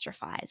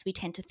catastrophize. We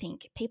tend to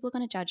think people are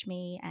going to judge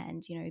me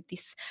and,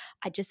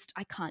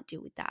 I can't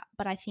deal with that.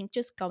 But I think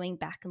just going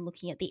back and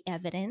looking at the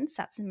evidence,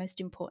 that's the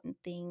most important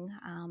thing.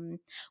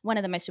 One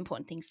of the most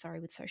important things,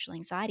 with social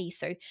anxiety.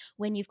 So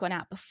when you've gone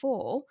out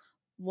before,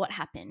 what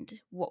happened?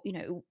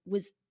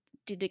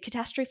 Did a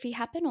catastrophe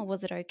happen or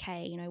was it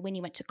okay? When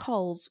you went to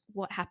Coles,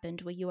 what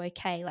happened? Were you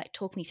okay? Like,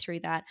 talk me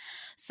through that.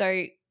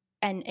 So,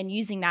 and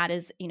using that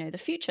as, the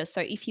future.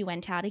 So if you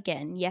went out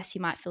again, yes,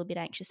 you might feel a bit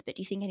anxious, but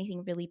do you think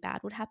anything really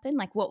bad would happen?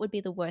 Like, what would be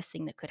the worst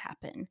thing that could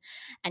happen?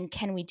 And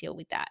can we deal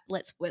with that?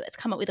 Let's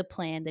come up with a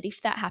plan that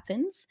if that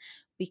happens,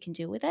 we can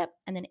deal with it.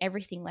 And then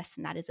everything less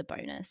than that is a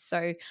bonus.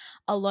 So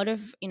a lot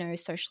of,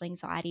 social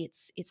anxiety,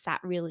 it's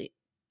that really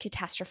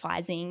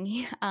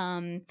catastrophizing.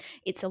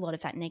 It's a lot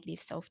of that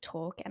negative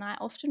self-talk. And I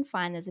often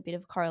find there's a bit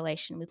of a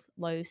correlation with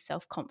low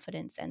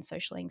self-confidence and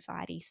social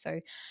anxiety. So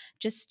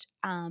just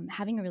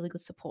having a really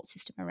good support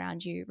system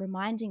around you,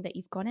 reminding that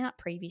you've gone out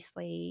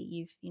previously,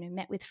 you've,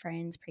 met with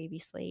friends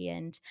previously,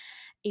 and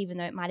even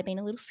though it might have been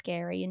a little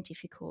scary and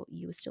difficult,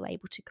 you were still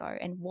able to go.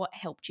 And what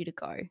helped you to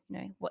go?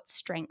 What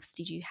strengths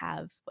did you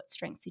have? What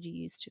strengths did you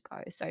use to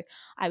go? So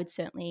I would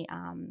certainly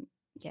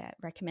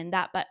recommend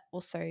that. But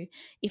also,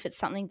 if it's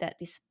something that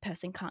this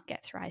person can't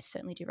get through, I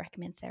certainly do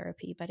recommend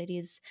therapy. But it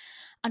is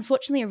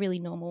unfortunately a really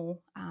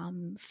normal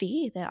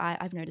fear that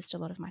I've noticed a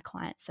lot of my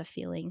clients are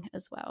feeling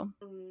as well.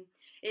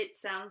 It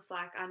sounds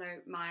like, I know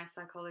my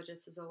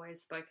psychologist has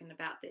always spoken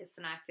about this,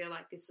 and I feel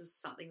like this is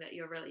something that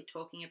you're really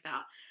talking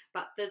about,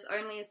 but there's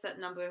only a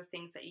certain number of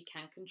things that you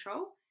can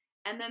control,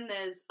 and then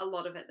there's a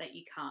lot of it that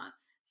you can't.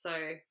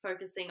 So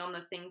focusing on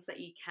the things that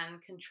you can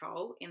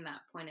control in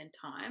that point in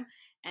time,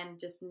 and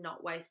just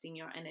not wasting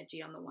your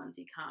energy on the ones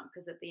you can't,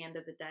 because at the end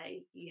of the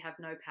day, you have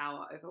no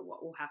power over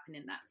what will happen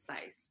in that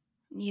space.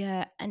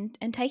 Yeah, and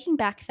taking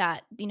back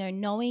that,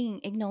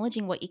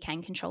 acknowledging what you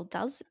can control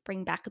does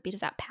bring back a bit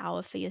of that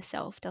power for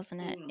yourself, doesn't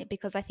it?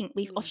 Because I think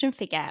we often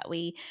forget,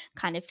 we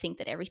kind of think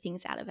that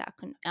everything's out of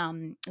our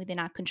within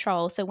our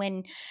control. So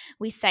when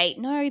we say,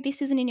 no,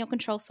 this isn't in your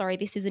control, sorry,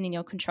 this isn't in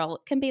your control,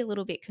 it can be a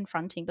little bit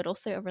confronting, but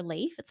also a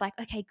relief. It's like,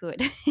 okay,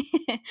 good.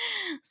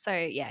 So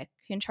yeah,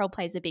 control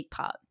plays a big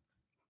part.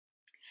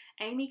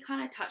 Amy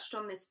kind of touched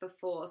on this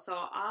before, so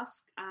I'll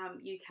ask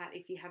you, Kat,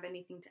 if you have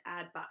anything to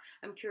add, but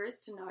I'm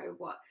curious to know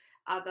what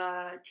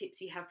other tips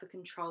you have for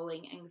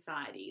controlling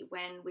anxiety.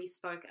 When we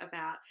spoke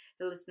about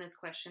the listener's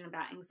question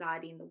about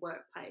anxiety in the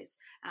workplace,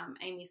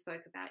 Amy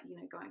spoke about,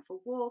 going for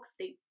walks,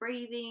 deep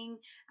breathing,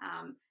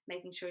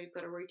 making sure you've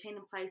got a routine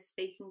in place,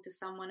 speaking to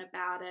someone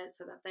about it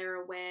so that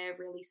they're aware,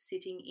 really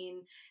sitting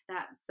in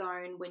that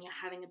zone when you're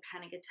having a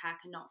panic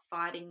attack and not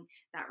fighting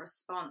that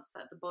response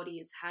that the body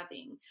is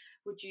having.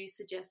 Would you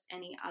suggest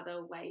any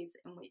other ways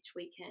in which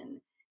we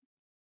can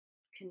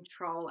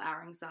control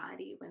our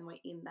anxiety when we're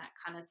in that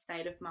kind of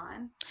state of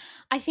mind?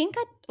 I think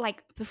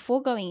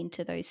before going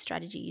into those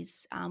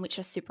strategies, which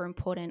are super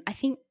important, I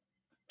think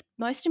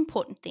most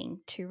important thing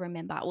to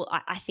remember,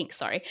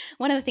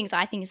 one of the things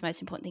I think is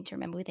most important thing to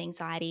remember with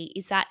anxiety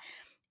is that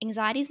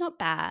anxiety is not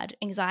bad.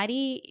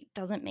 Anxiety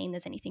doesn't mean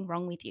there's anything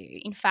wrong with you.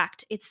 In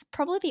fact, it's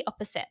probably the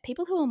opposite.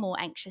 People who are more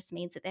anxious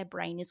means that their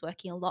brain is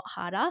working a lot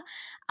harder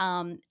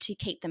to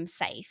keep them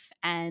safe.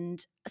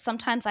 And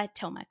sometimes I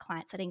tell my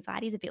clients that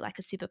anxiety is a bit like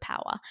a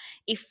superpower.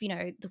 If,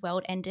 the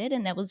world ended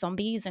and there were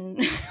zombies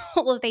and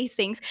all of these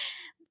things,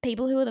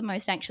 people who are the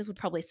most anxious would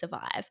probably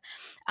survive.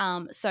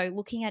 So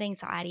looking at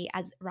anxiety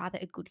as rather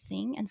a good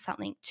thing and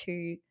something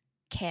to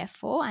care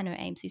for. I know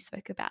Ames, you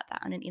spoke about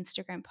that on an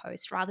Instagram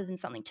post, rather than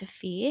something to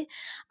fear,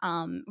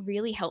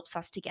 really helps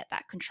us to get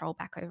that control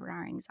back over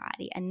our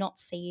anxiety and not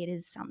see it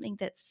as something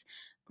that's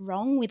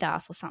wrong with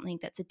us or something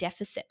that's a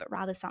deficit, but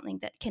rather something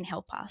that can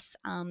help us.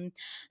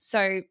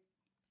 So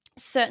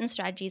certain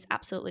strategies,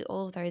 absolutely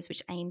all of those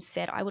which Ames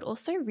said. I would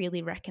also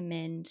really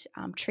recommend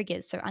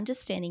triggers. So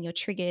understanding your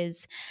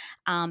triggers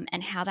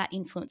and how that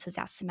influences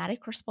our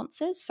somatic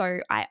responses. So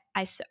I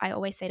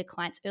always say to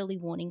clients, early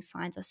warning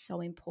signs are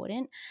so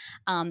important.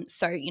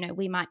 So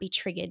we might be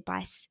triggered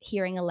by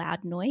hearing a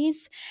loud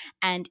noise,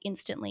 and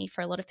instantly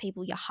for a lot of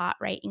people, your heart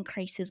rate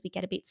increases. We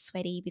get a bit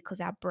sweaty because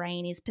our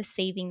brain is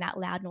perceiving that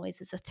loud noise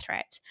as a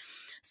threat.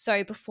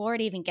 So before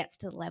it even gets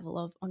to the level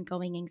of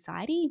ongoing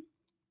anxiety,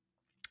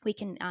 we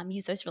can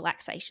use those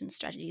relaxation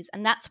strategies.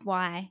 And that's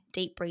why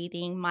deep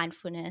breathing,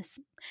 mindfulness,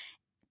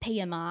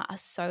 PMR are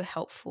so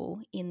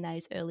helpful in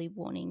those early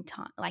warning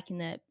time, like in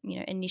the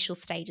initial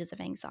stages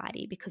of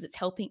anxiety, because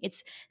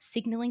it's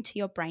signaling to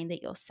your brain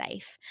that you're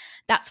safe.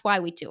 That's why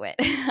we do it.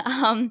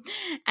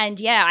 And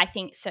yeah, I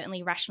think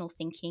certainly rational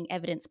thinking,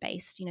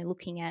 evidence-based,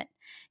 looking at,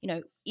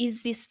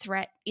 is this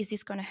threat, is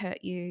this going to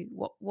hurt you?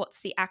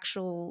 What's the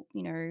actual,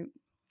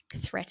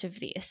 threat of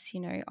this?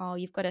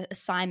 You've got an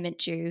assignment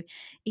due.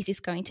 Is this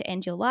going to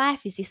end your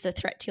life? Is this a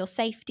threat to your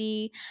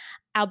safety?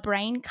 Our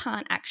brain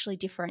can't actually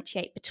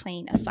differentiate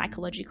between a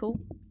psychological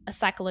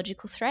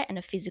threat and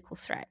a physical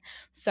threat.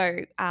 So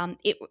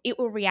it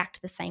will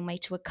react the same way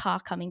to a car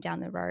coming down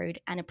the road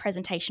and a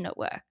presentation at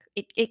work.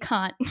 It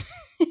can't.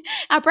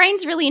 Our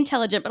brain's really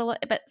intelligent,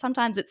 but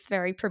sometimes it's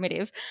very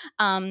primitive.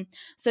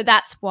 So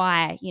that's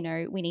why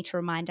we need to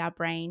remind our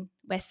brain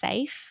we're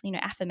safe.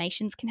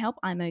 Affirmations can help.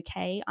 I'm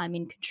okay. I'm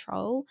in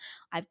control.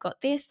 I've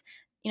got this.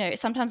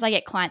 Sometimes I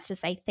get clients to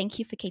say, thank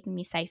you for keeping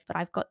me safe, but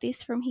I've got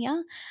this from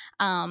here.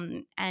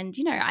 And,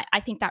 I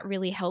think that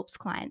really helps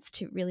clients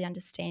to really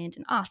understand,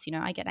 and us,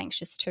 I get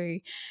anxious too,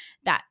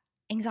 that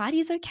anxiety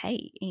is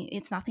okay.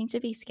 It's nothing to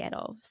be scared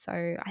of. So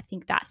I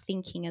think that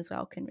thinking as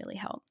well can really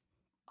help.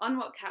 On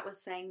what Kat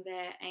was saying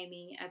there,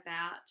 Amy,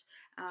 about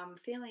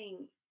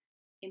feeling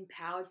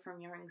empowered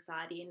from your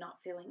anxiety and not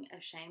feeling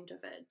ashamed of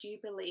it, do you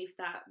believe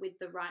that with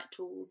the right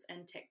tools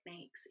and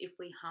techniques, if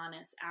we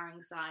harness our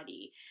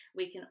anxiety,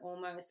 we can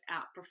almost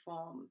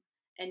outperform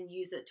and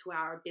use it to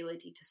our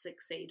ability to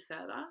succeed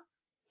further?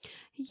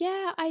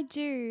 Yeah, I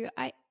do.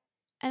 I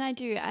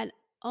do. And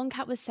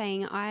OnCat was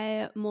saying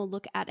I more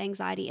look at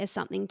anxiety as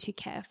something to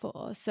care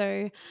for.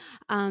 So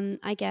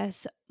I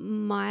guess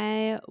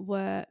my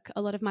work,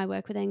 a lot of my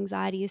work with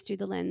anxiety is through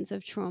the lens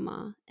of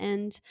trauma.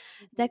 And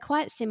they're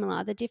quite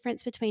similar. The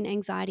difference between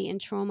anxiety and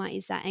trauma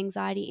is that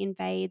anxiety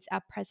invades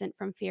our present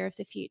from fear of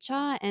the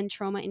future, and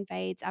trauma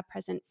invades our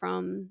present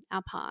from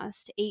our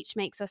past. Each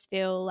makes us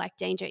feel like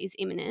danger is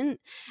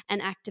imminent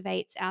and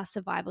activates our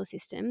survival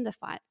system, the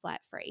fight, flight,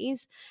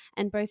 freeze.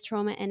 And both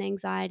trauma and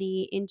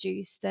anxiety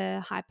induce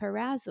the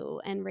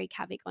hyperarousal and wreak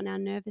havoc on our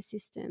nervous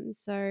system.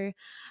 So,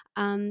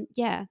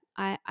 yeah,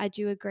 I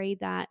do agree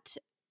that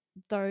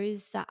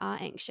those that are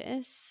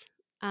anxious,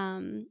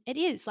 it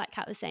is, like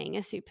Kat was saying, a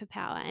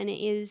superpower, and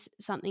it is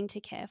something to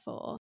care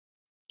for.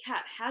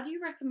 Kat, how do you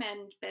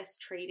recommend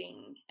best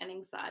treating an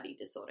anxiety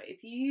disorder?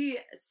 If you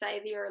say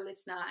that you're a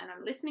listener and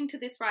I'm listening to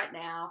this right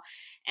now,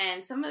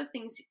 and some of the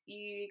things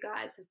you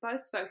guys have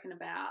both spoken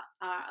about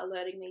are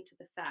alerting me to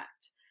the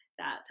fact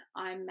that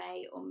I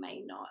may or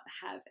may not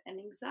have an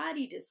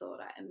anxiety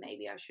disorder and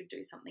maybe I should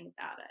do something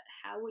about it,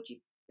 how would you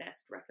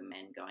best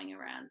recommend going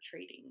around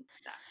treating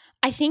that?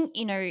 I think,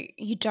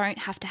 you don't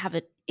have to have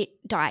it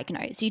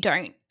diagnosed.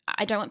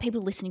 I don't want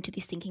people listening to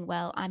this thinking,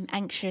 well, I'm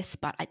anxious,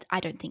 but I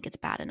don't think it's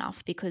bad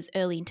enough, because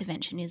early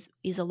intervention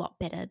is a lot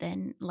better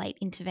than late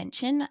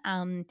intervention.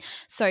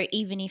 So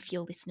even if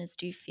your listeners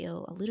do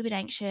feel a little bit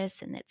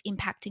anxious and that's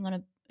impacting on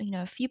a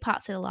few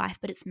parts of their life,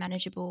 but it's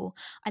manageable,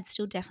 I'd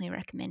still definitely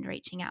recommend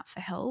reaching out for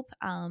help.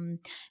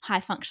 High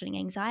functioning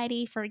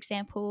anxiety, for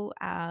example,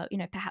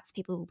 perhaps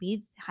people with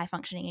high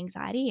functioning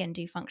anxiety and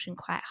do function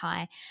quite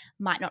high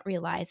might not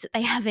realize that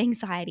they have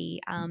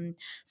anxiety.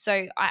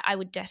 So I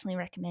would definitely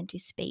recommend to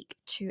speak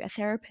to a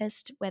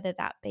therapist, whether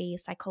that be a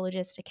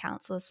psychologist, a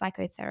counselor,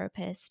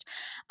 psychotherapist.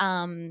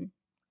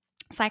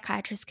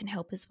 Psychiatrists can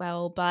help as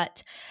well,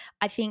 but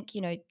I think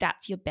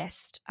that's your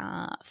best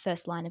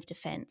first line of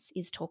defense,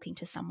 is talking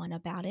to someone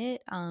about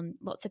it.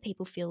 Lots of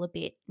people feel a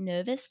bit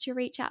nervous to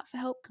reach out for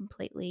help,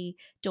 completely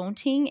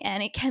daunting,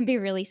 and it can be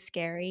really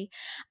scary.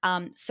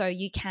 So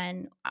you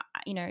can,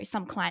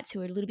 some clients who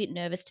are a little bit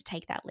nervous to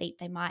take that leap,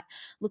 they might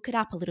look it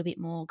up a little bit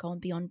more, go on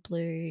Beyond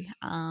Blue,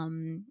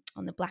 on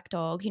the Black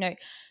Dog,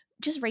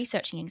 just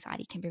researching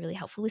anxiety can be really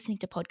helpful. Listening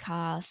to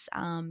podcasts,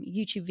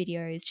 YouTube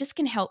videos just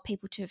can help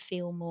people to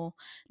feel more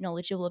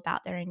knowledgeable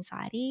about their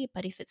anxiety.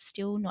 But if it's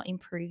still not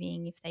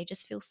improving, if they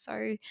just feel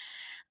so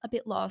a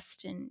bit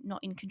lost and not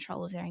in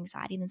control of their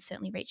anxiety, then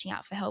certainly reaching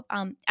out for help.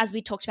 As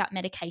we talked about,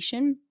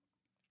 medication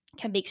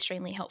can be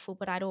extremely helpful,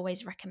 but I'd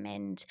always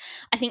recommend,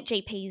 I think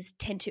GPs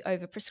tend to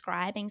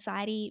overprescribe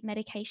anxiety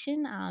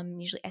medication,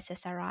 usually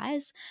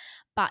SSRIs,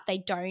 but they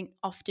don't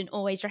often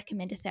always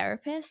recommend a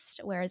therapist,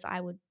 whereas I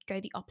would go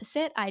the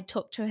opposite. I'd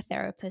talk to a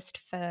therapist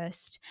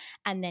first,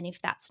 and then if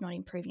that's not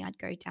improving, I'd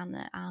go down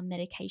the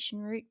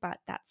medication route, but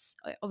that's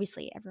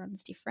obviously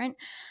everyone's different.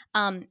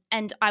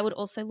 And I would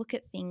also look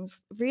at things,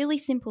 really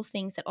simple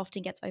things that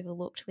often gets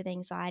overlooked with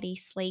anxiety: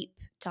 sleep,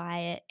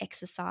 diet,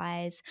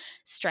 exercise,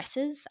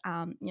 stresses.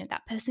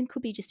 That person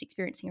could be just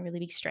experiencing a really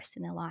big stress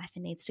in their life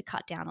and needs to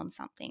cut down on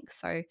something.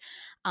 So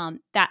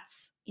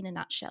that's, in a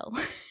nutshell,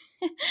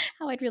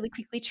 how I'd really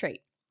quickly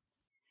treat.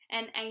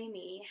 And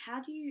Amy,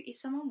 if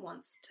someone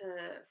wants to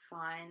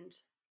find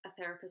a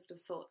therapist of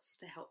sorts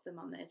to help them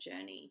on their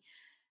journey,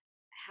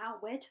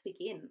 where to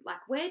begin?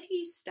 Like, where do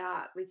you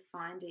start with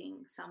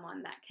finding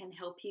someone that can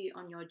help you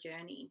on your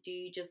journey? Do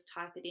you just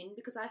type it in?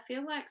 Because I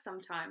feel like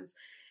sometimes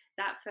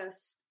that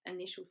first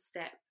initial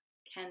step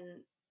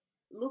can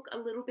look a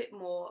little bit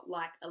more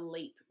like a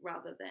leap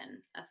rather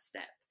than a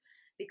step.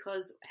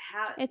 Because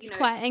It's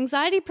quite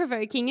anxiety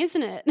provoking,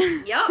 isn't it?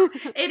 Yep,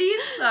 it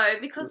is though,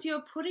 because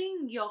you're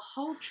putting your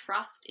whole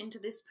trust into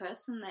this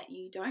person that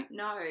you don't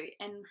know,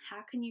 and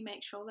how can you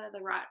make sure they're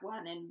the right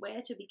one, and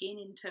where to begin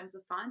in terms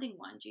of finding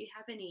one? Do you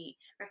have any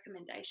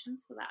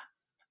recommendations for that?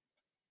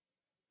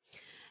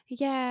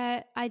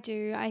 Yeah, I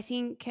do. I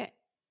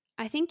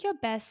think your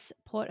best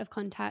port of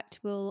contact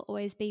will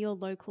always be your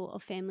local or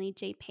family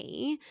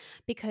GP,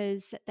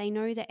 because they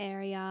know the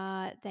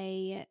area,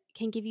 they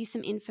can give you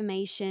some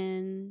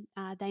information,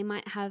 they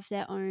might have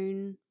their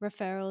own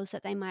referrals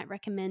that they might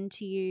recommend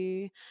to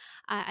you.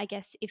 I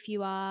guess if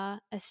you are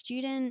a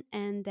student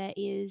and there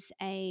is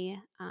a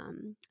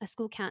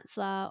school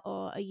counsellor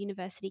or a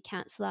university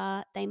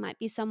counsellor, they might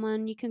be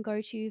someone you can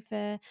go to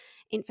for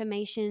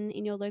information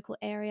in your local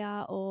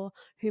area, or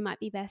who might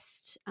be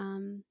best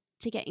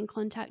to get in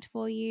contact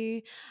for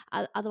you.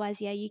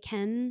 Otherwise, yeah, you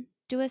can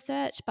do a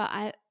search, but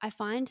I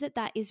find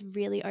that is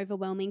really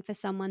overwhelming for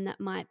someone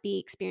that might be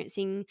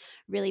experiencing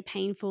really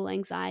painful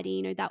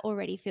anxiety. That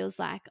already feels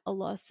like a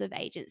loss of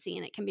agency,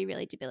 and it can be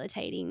really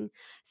debilitating.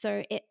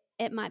 So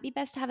it might be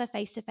best to have a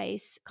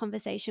face-to-face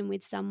conversation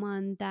with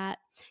someone that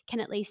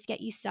can at least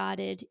get you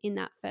started in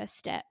that first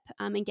step,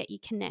 and get you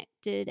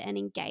connected and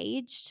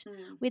engaged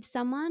with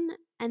someone.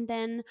 And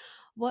then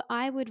what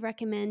I would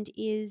recommend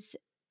is,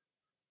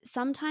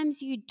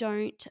 sometimes you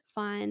don't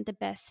find the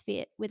best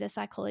fit with a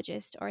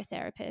psychologist or a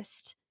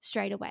therapist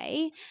straight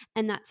away,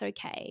 and that's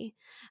okay.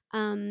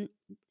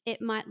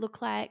 It might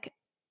look like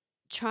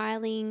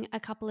trialing a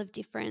couple of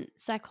different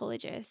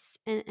psychologists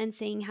and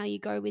seeing how you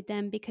go with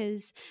them,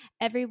 because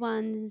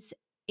everyone's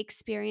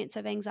experience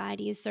of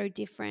anxiety is so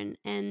different,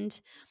 and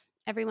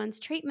everyone's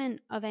treatment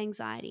of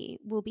anxiety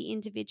will be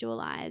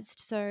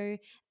individualized. So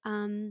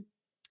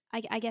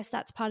I guess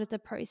that's part of the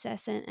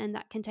process, and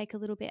that can take a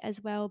little bit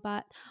as well.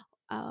 But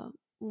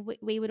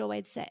we would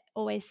always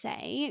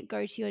say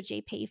go to your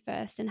GP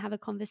first and have a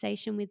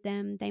conversation with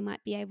them. They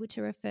might be able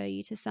to refer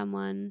you to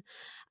someone,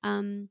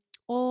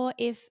 or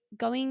if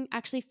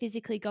actually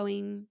physically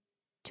going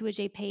to a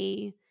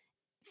GP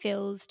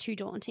feels too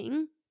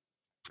daunting,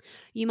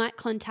 you might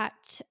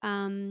contact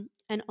an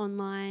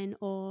online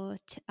or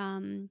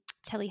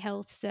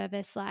telehealth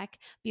service like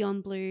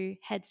Beyond Blue,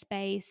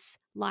 Headspace,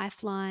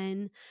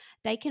 Lifeline.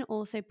 They can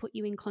also put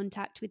you in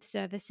contact with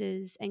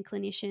services and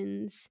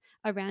clinicians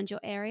around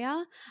your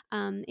area,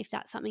 if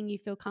that's something you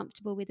feel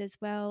comfortable with as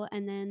well.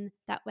 And then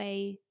that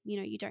way,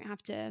 you don't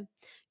have to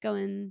go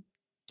and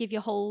give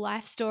your whole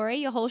life story,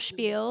 your whole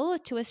spiel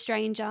to a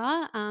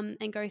stranger,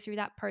 and go through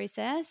that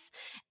process.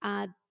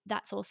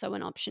 That's also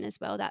an option as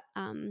well that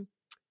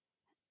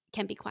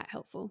can be quite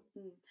helpful.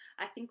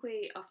 I think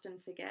we often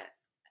forget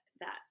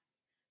that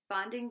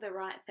finding the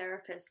right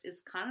therapist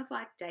is kind of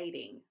like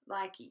dating.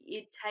 Like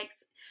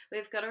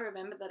we've got to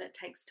remember that it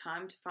takes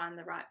time to find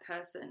the right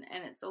person,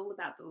 and it's all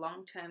about the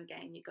long-term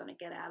gain you're going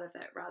to get out of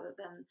it rather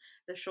than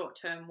the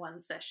short-term one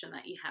session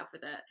that you have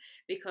with it,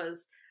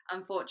 because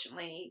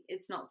unfortunately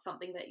it's not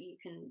something that you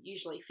can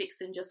usually fix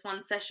in just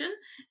one session.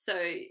 So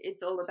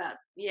it's all about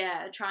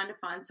trying to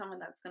find someone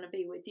that's going to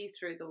be with you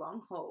through the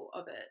long haul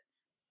of it.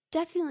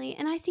 Definitely.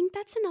 And I think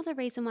that's another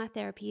reason why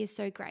therapy is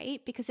so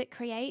great, because it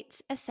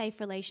creates a safe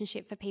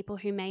relationship for people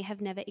who may have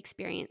never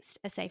experienced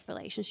a safe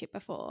relationship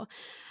before.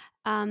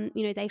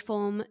 They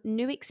form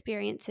new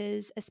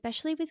experiences,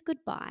 especially with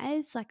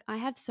goodbyes. Like, I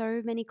have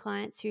so many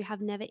clients who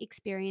have never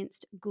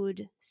experienced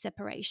good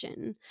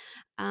separation.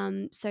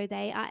 So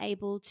they are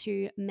able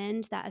to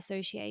mend that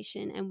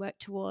association and work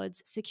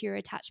towards secure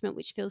attachment,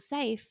 which feels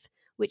safe,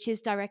 which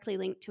is directly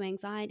linked to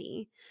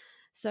anxiety.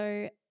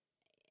 So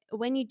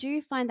when you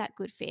do find that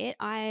good fit,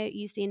 I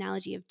use the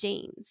analogy of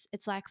jeans.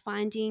 It's like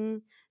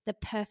finding the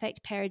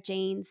perfect pair of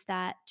jeans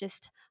that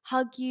just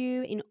hug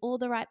you in all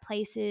the right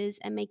places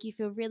and make you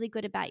feel really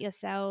good about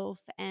yourself.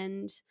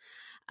 And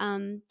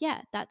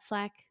that's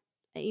like,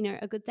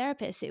 a good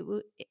therapist.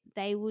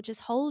 They will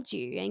just hold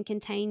you and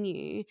contain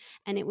you,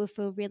 and it will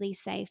feel really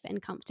safe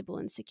and comfortable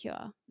and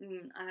secure.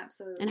 I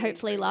absolutely and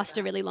hopefully agree last with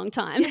a really long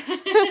time.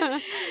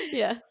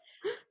 Yeah.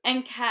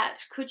 And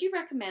Kat, could you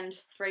recommend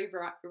 3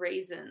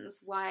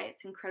 reasons why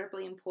it's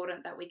incredibly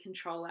important that we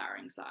control our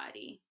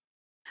anxiety?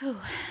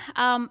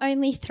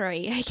 Only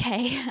 3.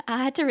 Okay,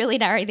 I had to really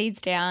narrow these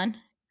down.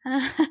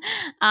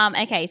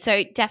 Okay,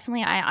 so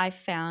definitely I've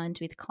found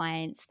with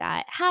clients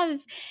that have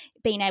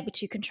been able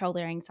to control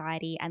their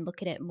anxiety and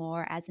look at it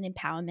more as an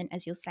empowerment,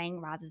 as you're saying,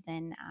 rather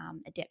than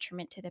a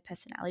detriment to their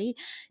personality,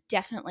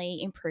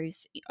 definitely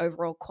improves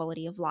overall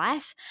quality of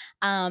life.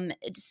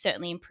 It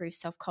certainly improves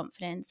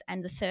self-confidence.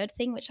 And the third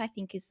thing, which I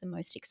think is the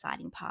most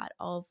exciting part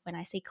of when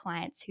I see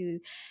clients who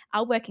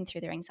are working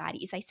through their anxiety,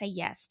 is they say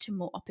yes to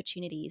more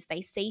opportunities.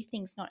 They see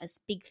things not as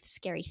big,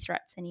 scary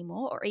threats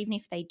anymore, or even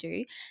if they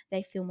do,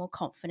 they feel more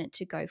confident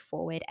to go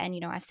forward. And,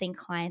 I've seen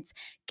clients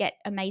get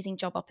amazing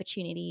job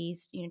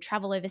opportunities,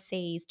 travel overseas,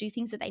 do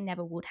things that they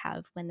never would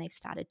have when they've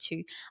started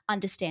to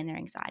understand their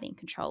anxiety and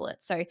control it.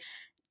 So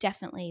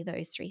definitely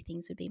those 3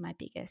 things would be my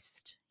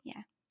biggest,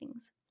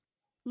 things.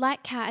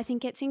 Like Kat, I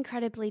think it's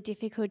incredibly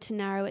difficult to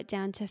narrow it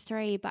down to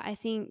 3, but I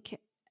think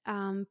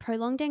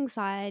prolonged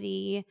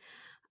anxiety,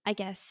 I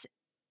guess,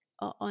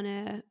 on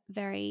a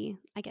very,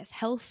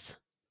 health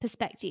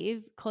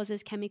perspective,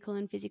 causes chemical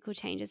and physical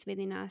changes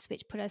within us,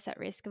 which put us at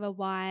risk of a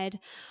wide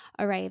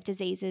array of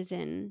diseases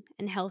and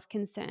health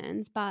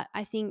concerns. But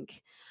I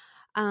think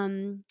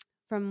from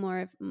more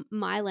of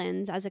my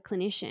lens as a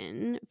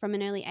clinician, from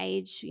an early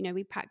age,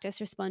 we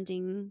practice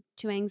responding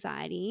to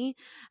anxiety.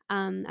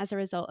 As a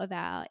result of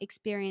our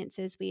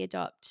experiences, we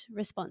adopt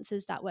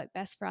responses that work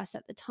best for us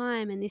at the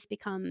time, and this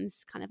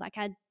becomes kind of like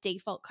our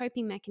default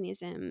coping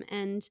mechanism.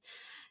 And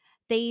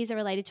these are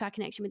related to our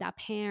connection with our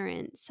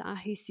parents,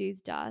 who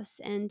soothed us.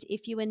 And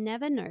if you were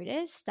never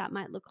noticed, that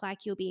might look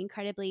like you'll be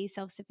incredibly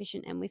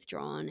self-sufficient and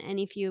withdrawn. And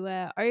if you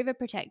were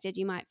overprotected,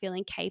 you might feel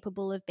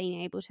incapable of being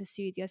able to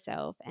soothe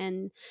yourself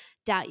and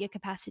doubt your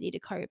capacity to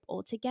cope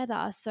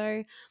altogether.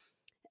 So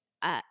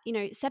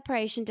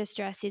separation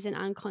distress is an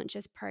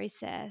unconscious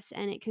process,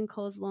 and it can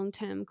cause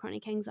long-term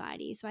chronic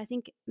anxiety. So I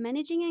think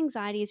managing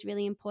anxiety is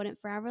really important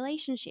for our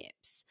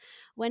relationships.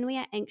 When we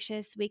are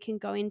anxious, we can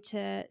go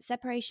into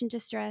separation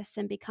distress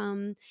and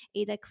become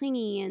either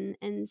clingy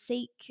and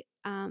seek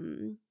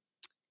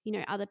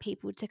other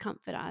people to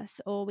comfort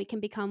us, or we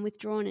can become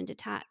withdrawn and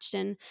detached,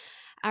 and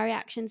our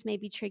reactions may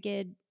be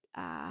triggered.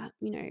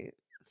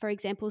 For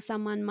example,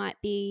 someone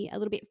might be a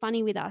little bit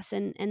funny with us,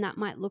 and that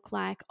might look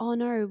like, oh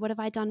no, what have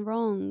I done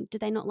wrong? Do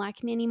they not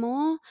like me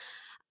anymore?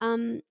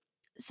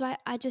 so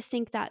I just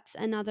think that's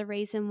another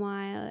reason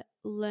why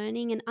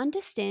learning and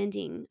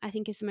understanding, I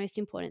think, is the most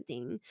important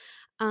thing.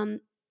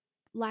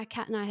 Like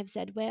Kat and I have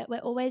said, we're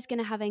always going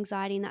to have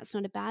anxiety, and that's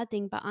not a bad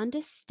thing, but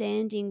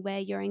understanding where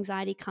your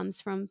anxiety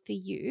comes from for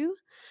you,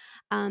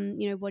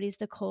 what is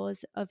the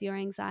cause of your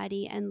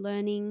anxiety, and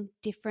learning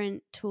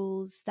different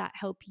tools that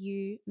help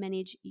you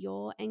manage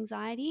your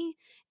anxiety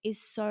is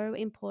so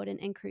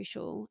important and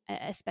crucial,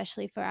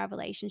 especially for our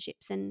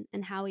relationships and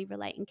how we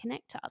relate and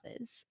connect to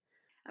others.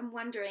 I'm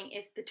wondering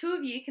if the two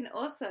of you can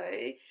also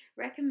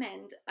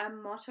recommend a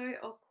motto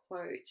or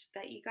quote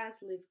that you guys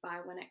live by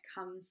when it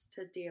comes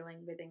to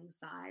dealing with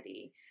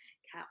anxiety.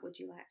 Kat, would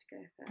you like to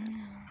go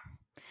first?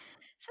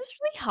 This is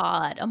really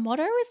hard. A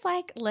motto is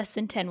like less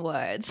than 10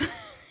 words.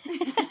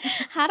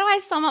 How do I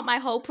sum up my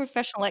whole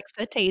professional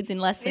expertise in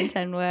less than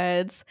 10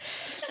 words?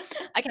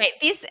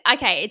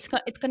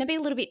 It's going to be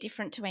a little bit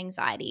different to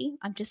anxiety.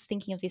 I'm just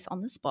thinking of this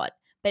on the spot,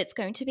 but it's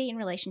going to be in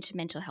relation to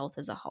mental health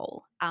as a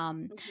whole.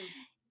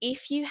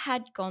 If you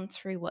had gone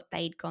through what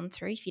they'd gone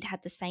through, if you'd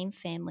had the same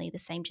family, the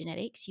same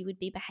genetics, you would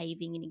be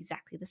behaving in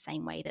exactly the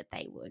same way that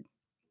they would.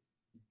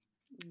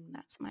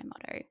 That's my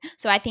motto.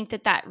 So I think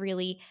that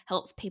really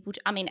helps people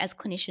as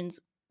clinicians,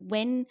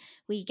 when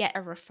we get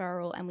a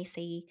referral and we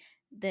see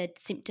the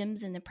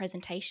symptoms and the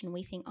presentation,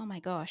 we think, oh my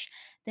gosh.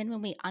 Then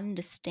when we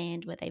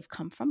understand where they've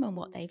come from and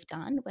what they've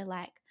done, we're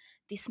like,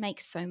 this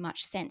makes so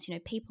much sense.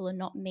 People are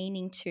not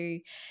meaning to,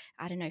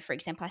 I don't know, for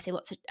example, I see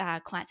lots of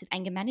clients with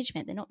anger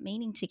management. They're not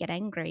meaning to get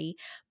angry,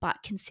 but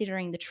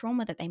considering the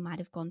trauma that they might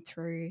have gone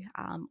through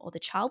or the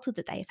childhood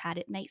that they've had,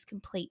 it makes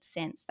complete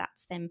sense.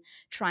 That's them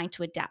trying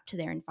to adapt to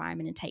their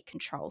environment and take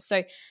control.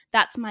 So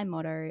that's my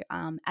motto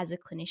as a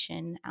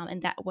clinician,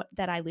 and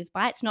that I live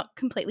by. It's not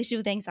completely to do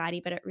with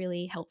anxiety, but it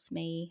really helps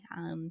me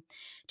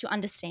to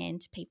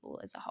understand people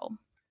as a whole.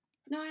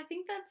 No, I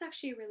think that's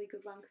actually a really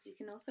good one, because you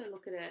can also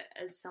look at it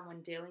as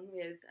someone dealing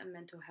with a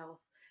mental health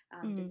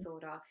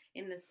disorder,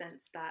 in the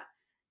sense that,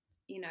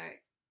 you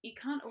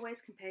can't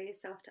always compare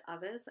yourself to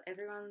others.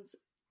 Everyone's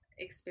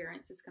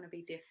experience is going to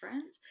be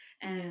different.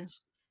 And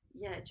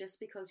just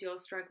because you're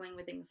struggling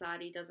with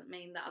anxiety doesn't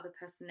mean the other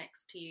person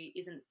next to you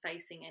isn't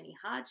facing any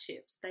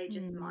hardships. They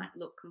just might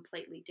look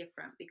completely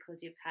different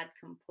because you've had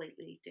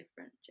completely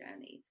different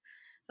journeys.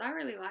 So I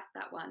really like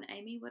that one.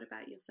 Amy, what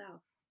about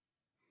yourself?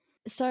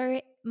 So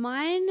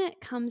mine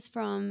comes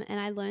from, and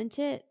I learned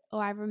it,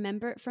 or I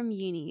remember it from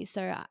uni.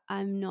 So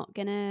I'm not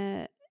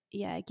gonna,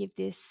 give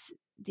this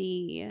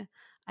the,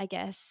 I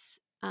guess,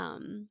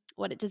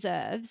 what it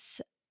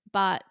deserves.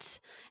 But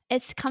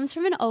it comes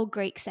from an old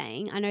Greek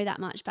saying. I know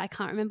that much, but I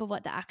can't remember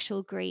what the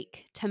actual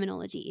Greek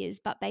terminology is.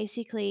 But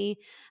basically,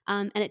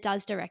 and it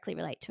does directly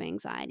relate to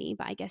anxiety.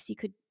 But I guess you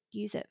could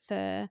use it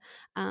for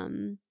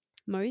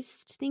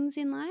most things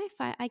in life.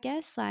 I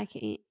guess,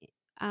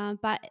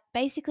 but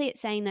basically, it's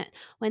saying that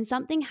when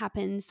something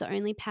happens, the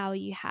only power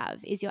you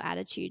have is your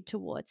attitude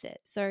towards it.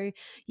 So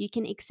you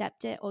can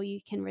accept it or you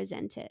can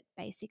resent it,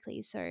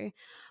 basically. So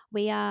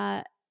we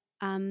are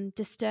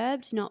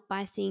disturbed not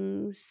by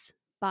things,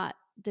 but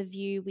the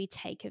view we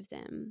take of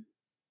them.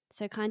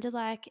 So, kind of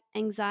like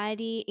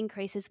anxiety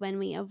increases when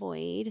we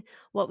avoid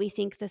what we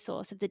think the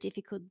source of the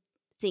difficult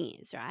thing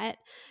is, right?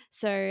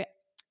 So,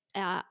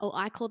 or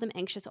I call them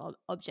anxious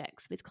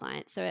objects with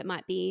clients. So, it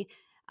might be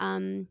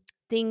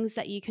things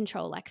that you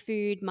control, like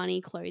food,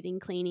 money, clothing,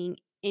 cleaning,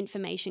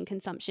 information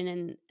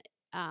consumption,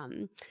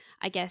 and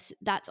I guess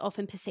that's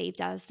often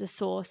perceived as the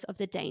source of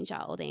the danger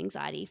or the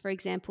anxiety. For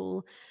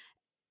example,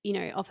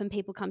 often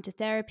people come to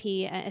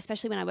therapy,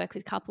 especially when I work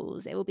with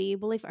couples, it will be,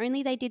 well, if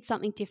only they did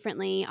something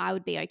differently, I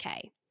would be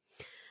okay.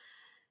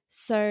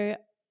 So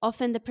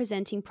often the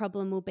presenting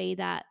problem will be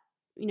that,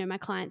 my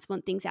clients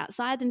want things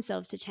outside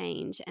themselves to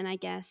change. And I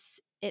guess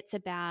it's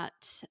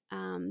about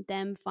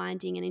them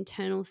finding an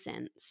internal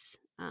sense,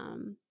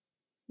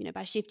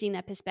 by shifting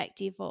their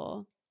perspective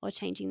or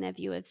changing their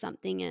view of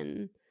something.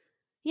 And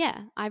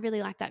I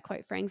really like that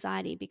quote for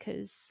anxiety,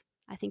 because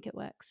I think it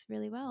works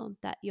really well,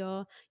 that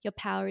your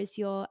power is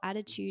your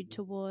attitude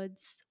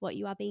towards what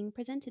you are being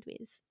presented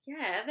with.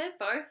 Yeah, they're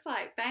both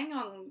like bang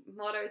on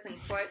mottos and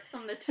quotes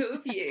from the two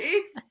of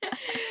you.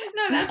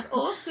 No, that's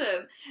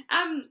awesome.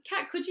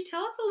 Kat, could you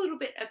tell us a little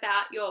bit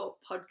about your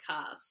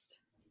podcast?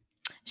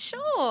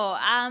 Sure.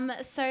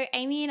 So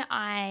Amy and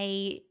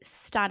I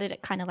started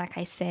it kind of like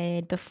I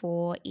said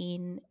before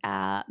in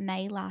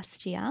May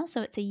last year.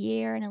 So it's a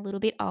year and a little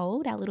bit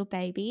old, our little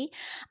baby.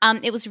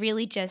 It was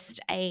really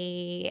just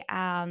I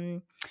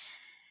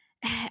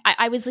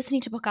was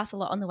listening to podcasts a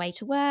lot on the way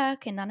to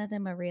work, and none of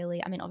them are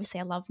really,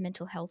 obviously I love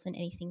mental health and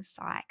anything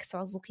psych. So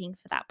I was looking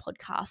for that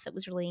podcast that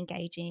was really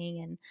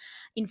engaging and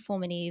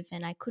informative,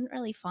 and I couldn't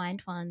really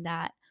find one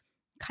that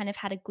kind of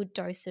had a good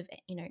dose of,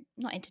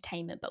 not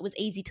entertainment, but was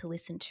easy to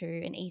listen to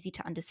and easy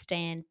to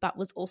understand, but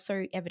was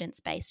also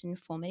evidence-based and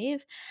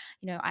informative.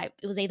 It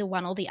was either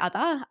one or the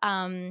other.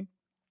 Amy,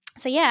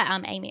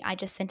 I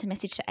just sent a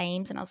message to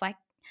Ames and I was like,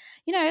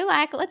 you know,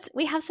 like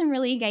we have some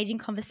really engaging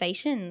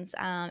conversations,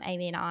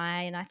 Amy and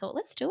I thought,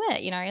 let's do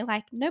it, you know,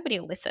 like nobody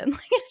will listen.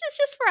 Like, it's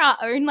just for our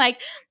own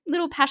like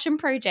little passion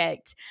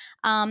project.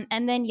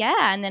 And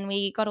then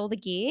we got all the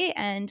gear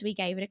and we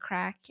gave it a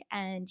crack,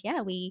 and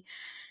yeah,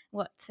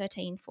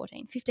 13,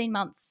 14, 15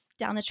 months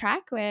down the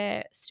track,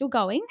 we're still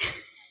going.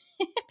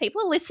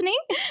 People are listening.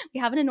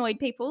 We haven't annoyed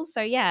people.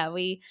 So yeah,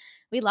 we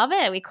love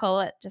it. We call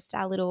it just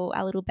our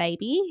little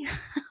baby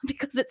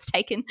because it's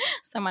taken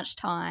so much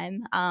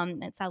time.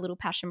 It's our little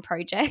passion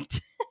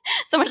project.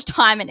 So much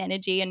time and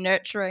energy and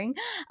nurturing.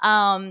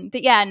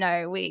 But yeah,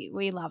 no,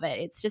 we love it.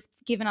 It's just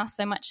given us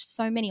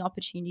so many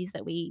opportunities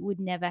that we would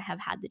never have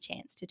had the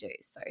chance to do.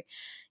 So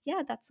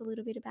yeah, that's a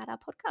little bit about our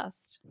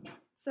podcast.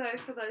 So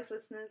for those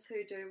listeners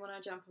who do want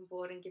to jump on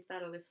board and give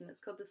that a listen, it's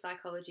called the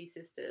Psychology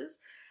Sisters.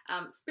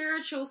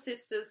 Spiritual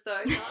sisters,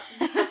 though,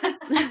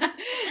 not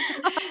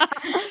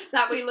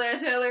that we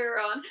learned earlier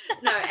on.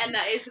 No, and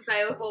that is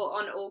available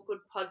on all good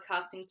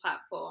podcasting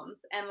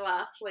platforms. And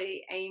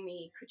lastly,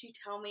 Amy, could you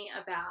tell me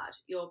about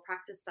your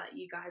practice that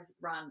you guys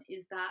run?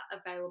 Is that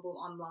available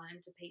online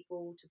to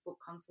people to book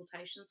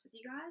consultations with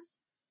you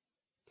guys?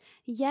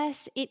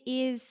 Yes, it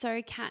is.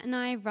 So Kat and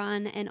I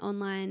run an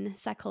online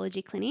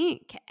psychology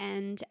clinic,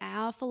 and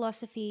our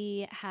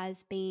philosophy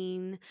has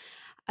been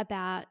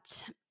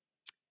about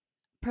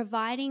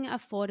providing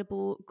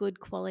affordable, good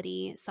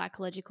quality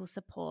psychological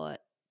support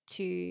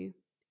to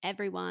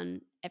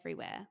everyone,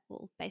 everywhere.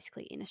 Well,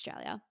 basically in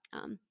Australia,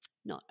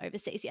 not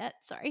overseas yet.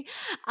 Sorry.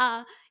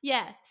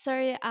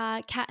 So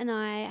Kat and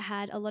I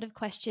had a lot of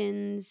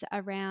questions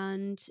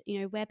around,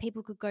 where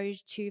people could go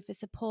to for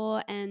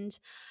support, and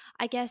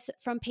I guess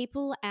from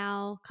people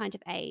our kind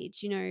of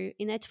age,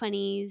 in their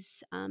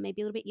 20s,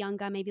 maybe a little bit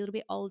younger, maybe a little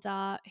bit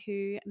older,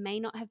 who may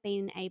not have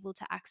been able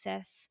to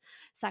access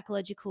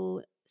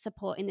psychological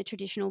support in the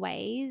traditional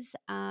ways.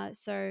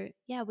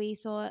 We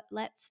thought,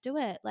 let's do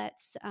it.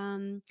 Let's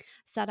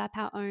start up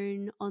our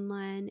own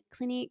online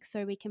clinic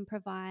so we can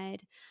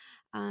provide,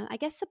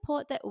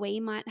 support that we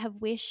might have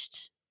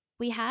wished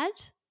we had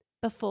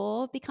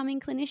before becoming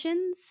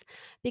clinicians,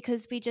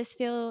 because we just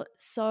feel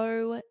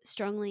so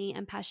strongly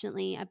and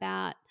passionately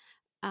about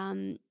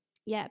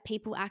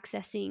people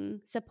accessing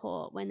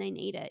support when they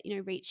need it,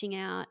 reaching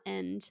out.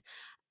 And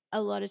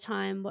a lot of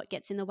time what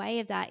gets in the way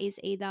of that is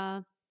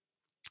either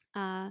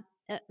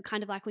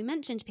kind of like we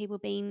mentioned, people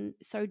being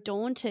so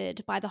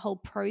daunted by the whole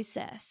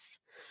process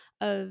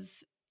of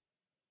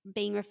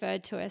being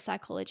referred to a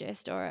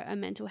psychologist or a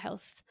mental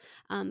health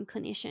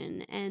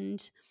clinician.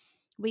 And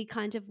we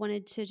kind of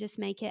wanted to just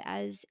make it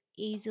as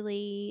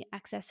easily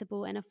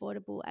accessible and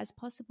affordable as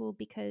possible,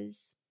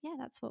 because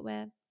that's what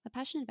we're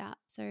passionate about.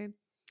 So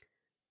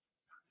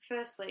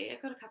firstly,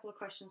 I've got a couple of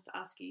questions to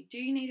ask you. Do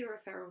you need a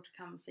referral to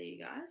come see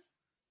you guys?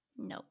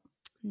 No.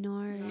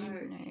 No.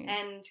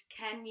 And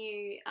can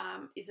you,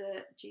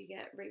 do you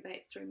get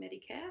rebates through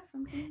Medicare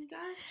from seeing you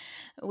guys?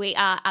 We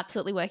are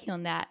absolutely working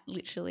on that.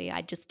 Literally,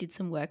 I just did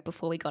some work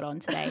before we got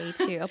on today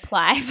to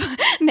apply for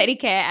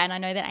Medicare, and I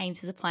know that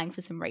Ames is applying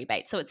for some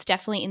rebates. So it's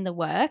definitely in the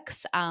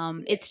works.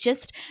 It's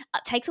just,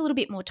 it takes a little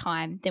bit more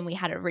time than we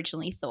had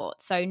originally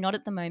thought. So not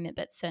at the moment,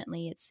 but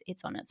certainly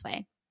it's on its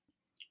way.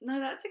 No,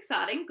 that's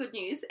exciting. Good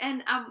news.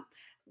 And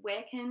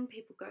where can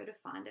people go to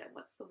find it?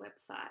 What's the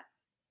website?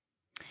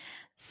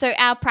 So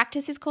our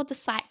practice is called the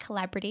Psych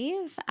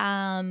Collaborative.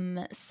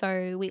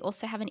 So we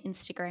also have an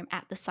Instagram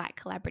at the Psych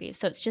Collaborative.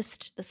 So it's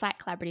just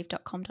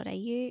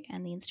thepsychcollaborative.com.au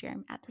and the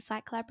Instagram at the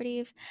Psych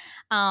Collaborative.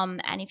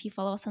 And if you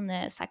follow us on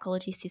the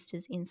Psychology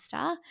Sisters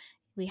Insta,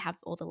 we have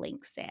all the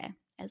links there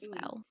as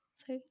well.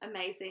 So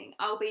amazing.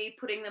 I'll be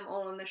putting them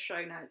all in the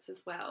show notes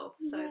as well,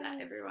 so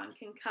that everyone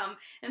can come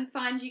and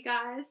find you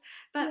guys.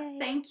 But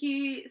thank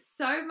you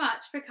so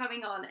much for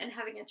coming on and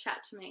having a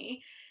chat to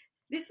me.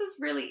 This was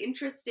really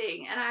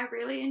interesting, and I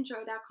really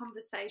enjoyed our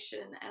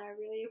conversation, and I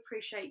really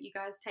appreciate you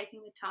guys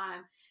taking the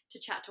time to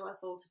chat to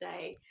us all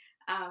today.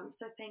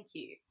 So thank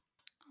you.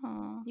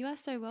 Aww. You are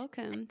so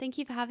welcome. Thank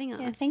you for having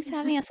us. Yeah, thanks for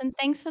having us, and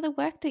thanks for the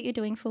work that you're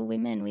doing for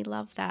women. We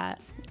love that.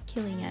 You're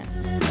killing it.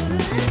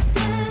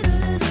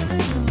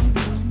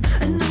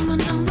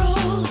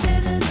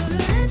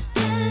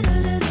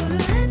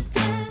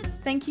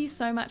 Thank you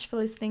so much for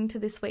listening to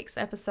this week's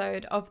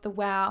episode of The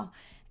Wow.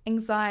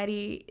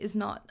 Anxiety is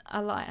not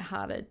a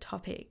lighthearted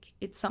topic.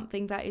 It's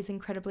something that is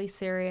incredibly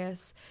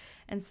serious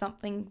and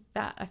something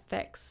that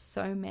affects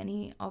so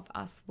many of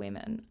us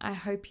women. I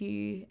hope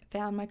you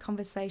found my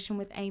conversation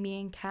with Amy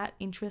and Kat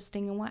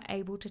interesting and were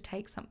able to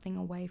take something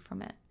away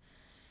from it.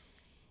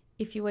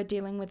 If you are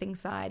dealing with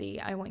anxiety,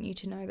 I want you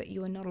to know that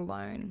you are not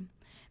alone,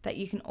 that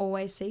you can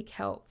always seek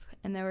help,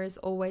 and there is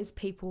always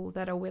people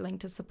that are willing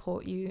to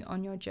support you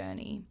on your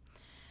journey.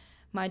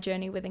 My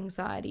journey with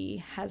anxiety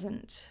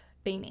hasn't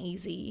been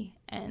easy,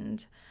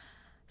 and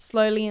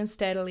slowly and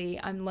steadily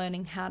I'm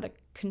learning how to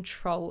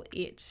control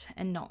it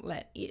and not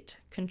let it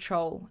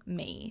control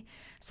me.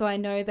 So I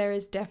know there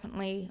is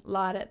definitely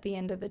light at the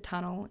end of the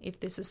tunnel if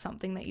this is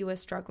something that you are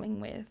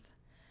struggling with.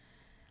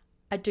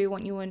 I do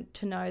want you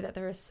to know that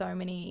there are so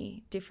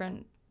many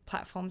different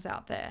platforms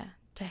out there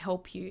to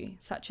help you,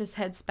 such as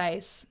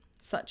Headspace,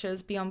 such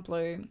as Beyond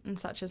Blue, and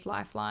such as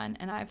Lifeline,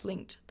 and I've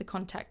linked the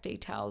contact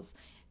details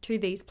to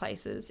these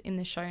places in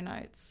the show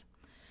notes.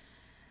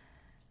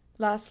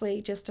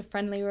 Lastly, just a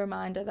friendly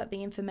reminder that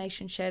the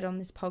information shared on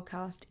this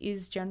podcast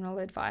is general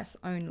advice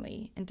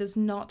only and does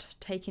not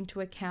take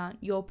into account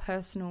your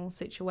personal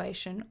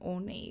situation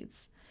or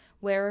needs.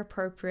 Where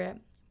appropriate,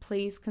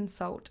 please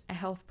consult a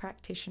health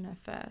practitioner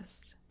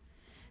first.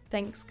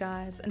 Thanks,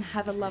 guys, and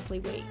have a lovely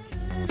week.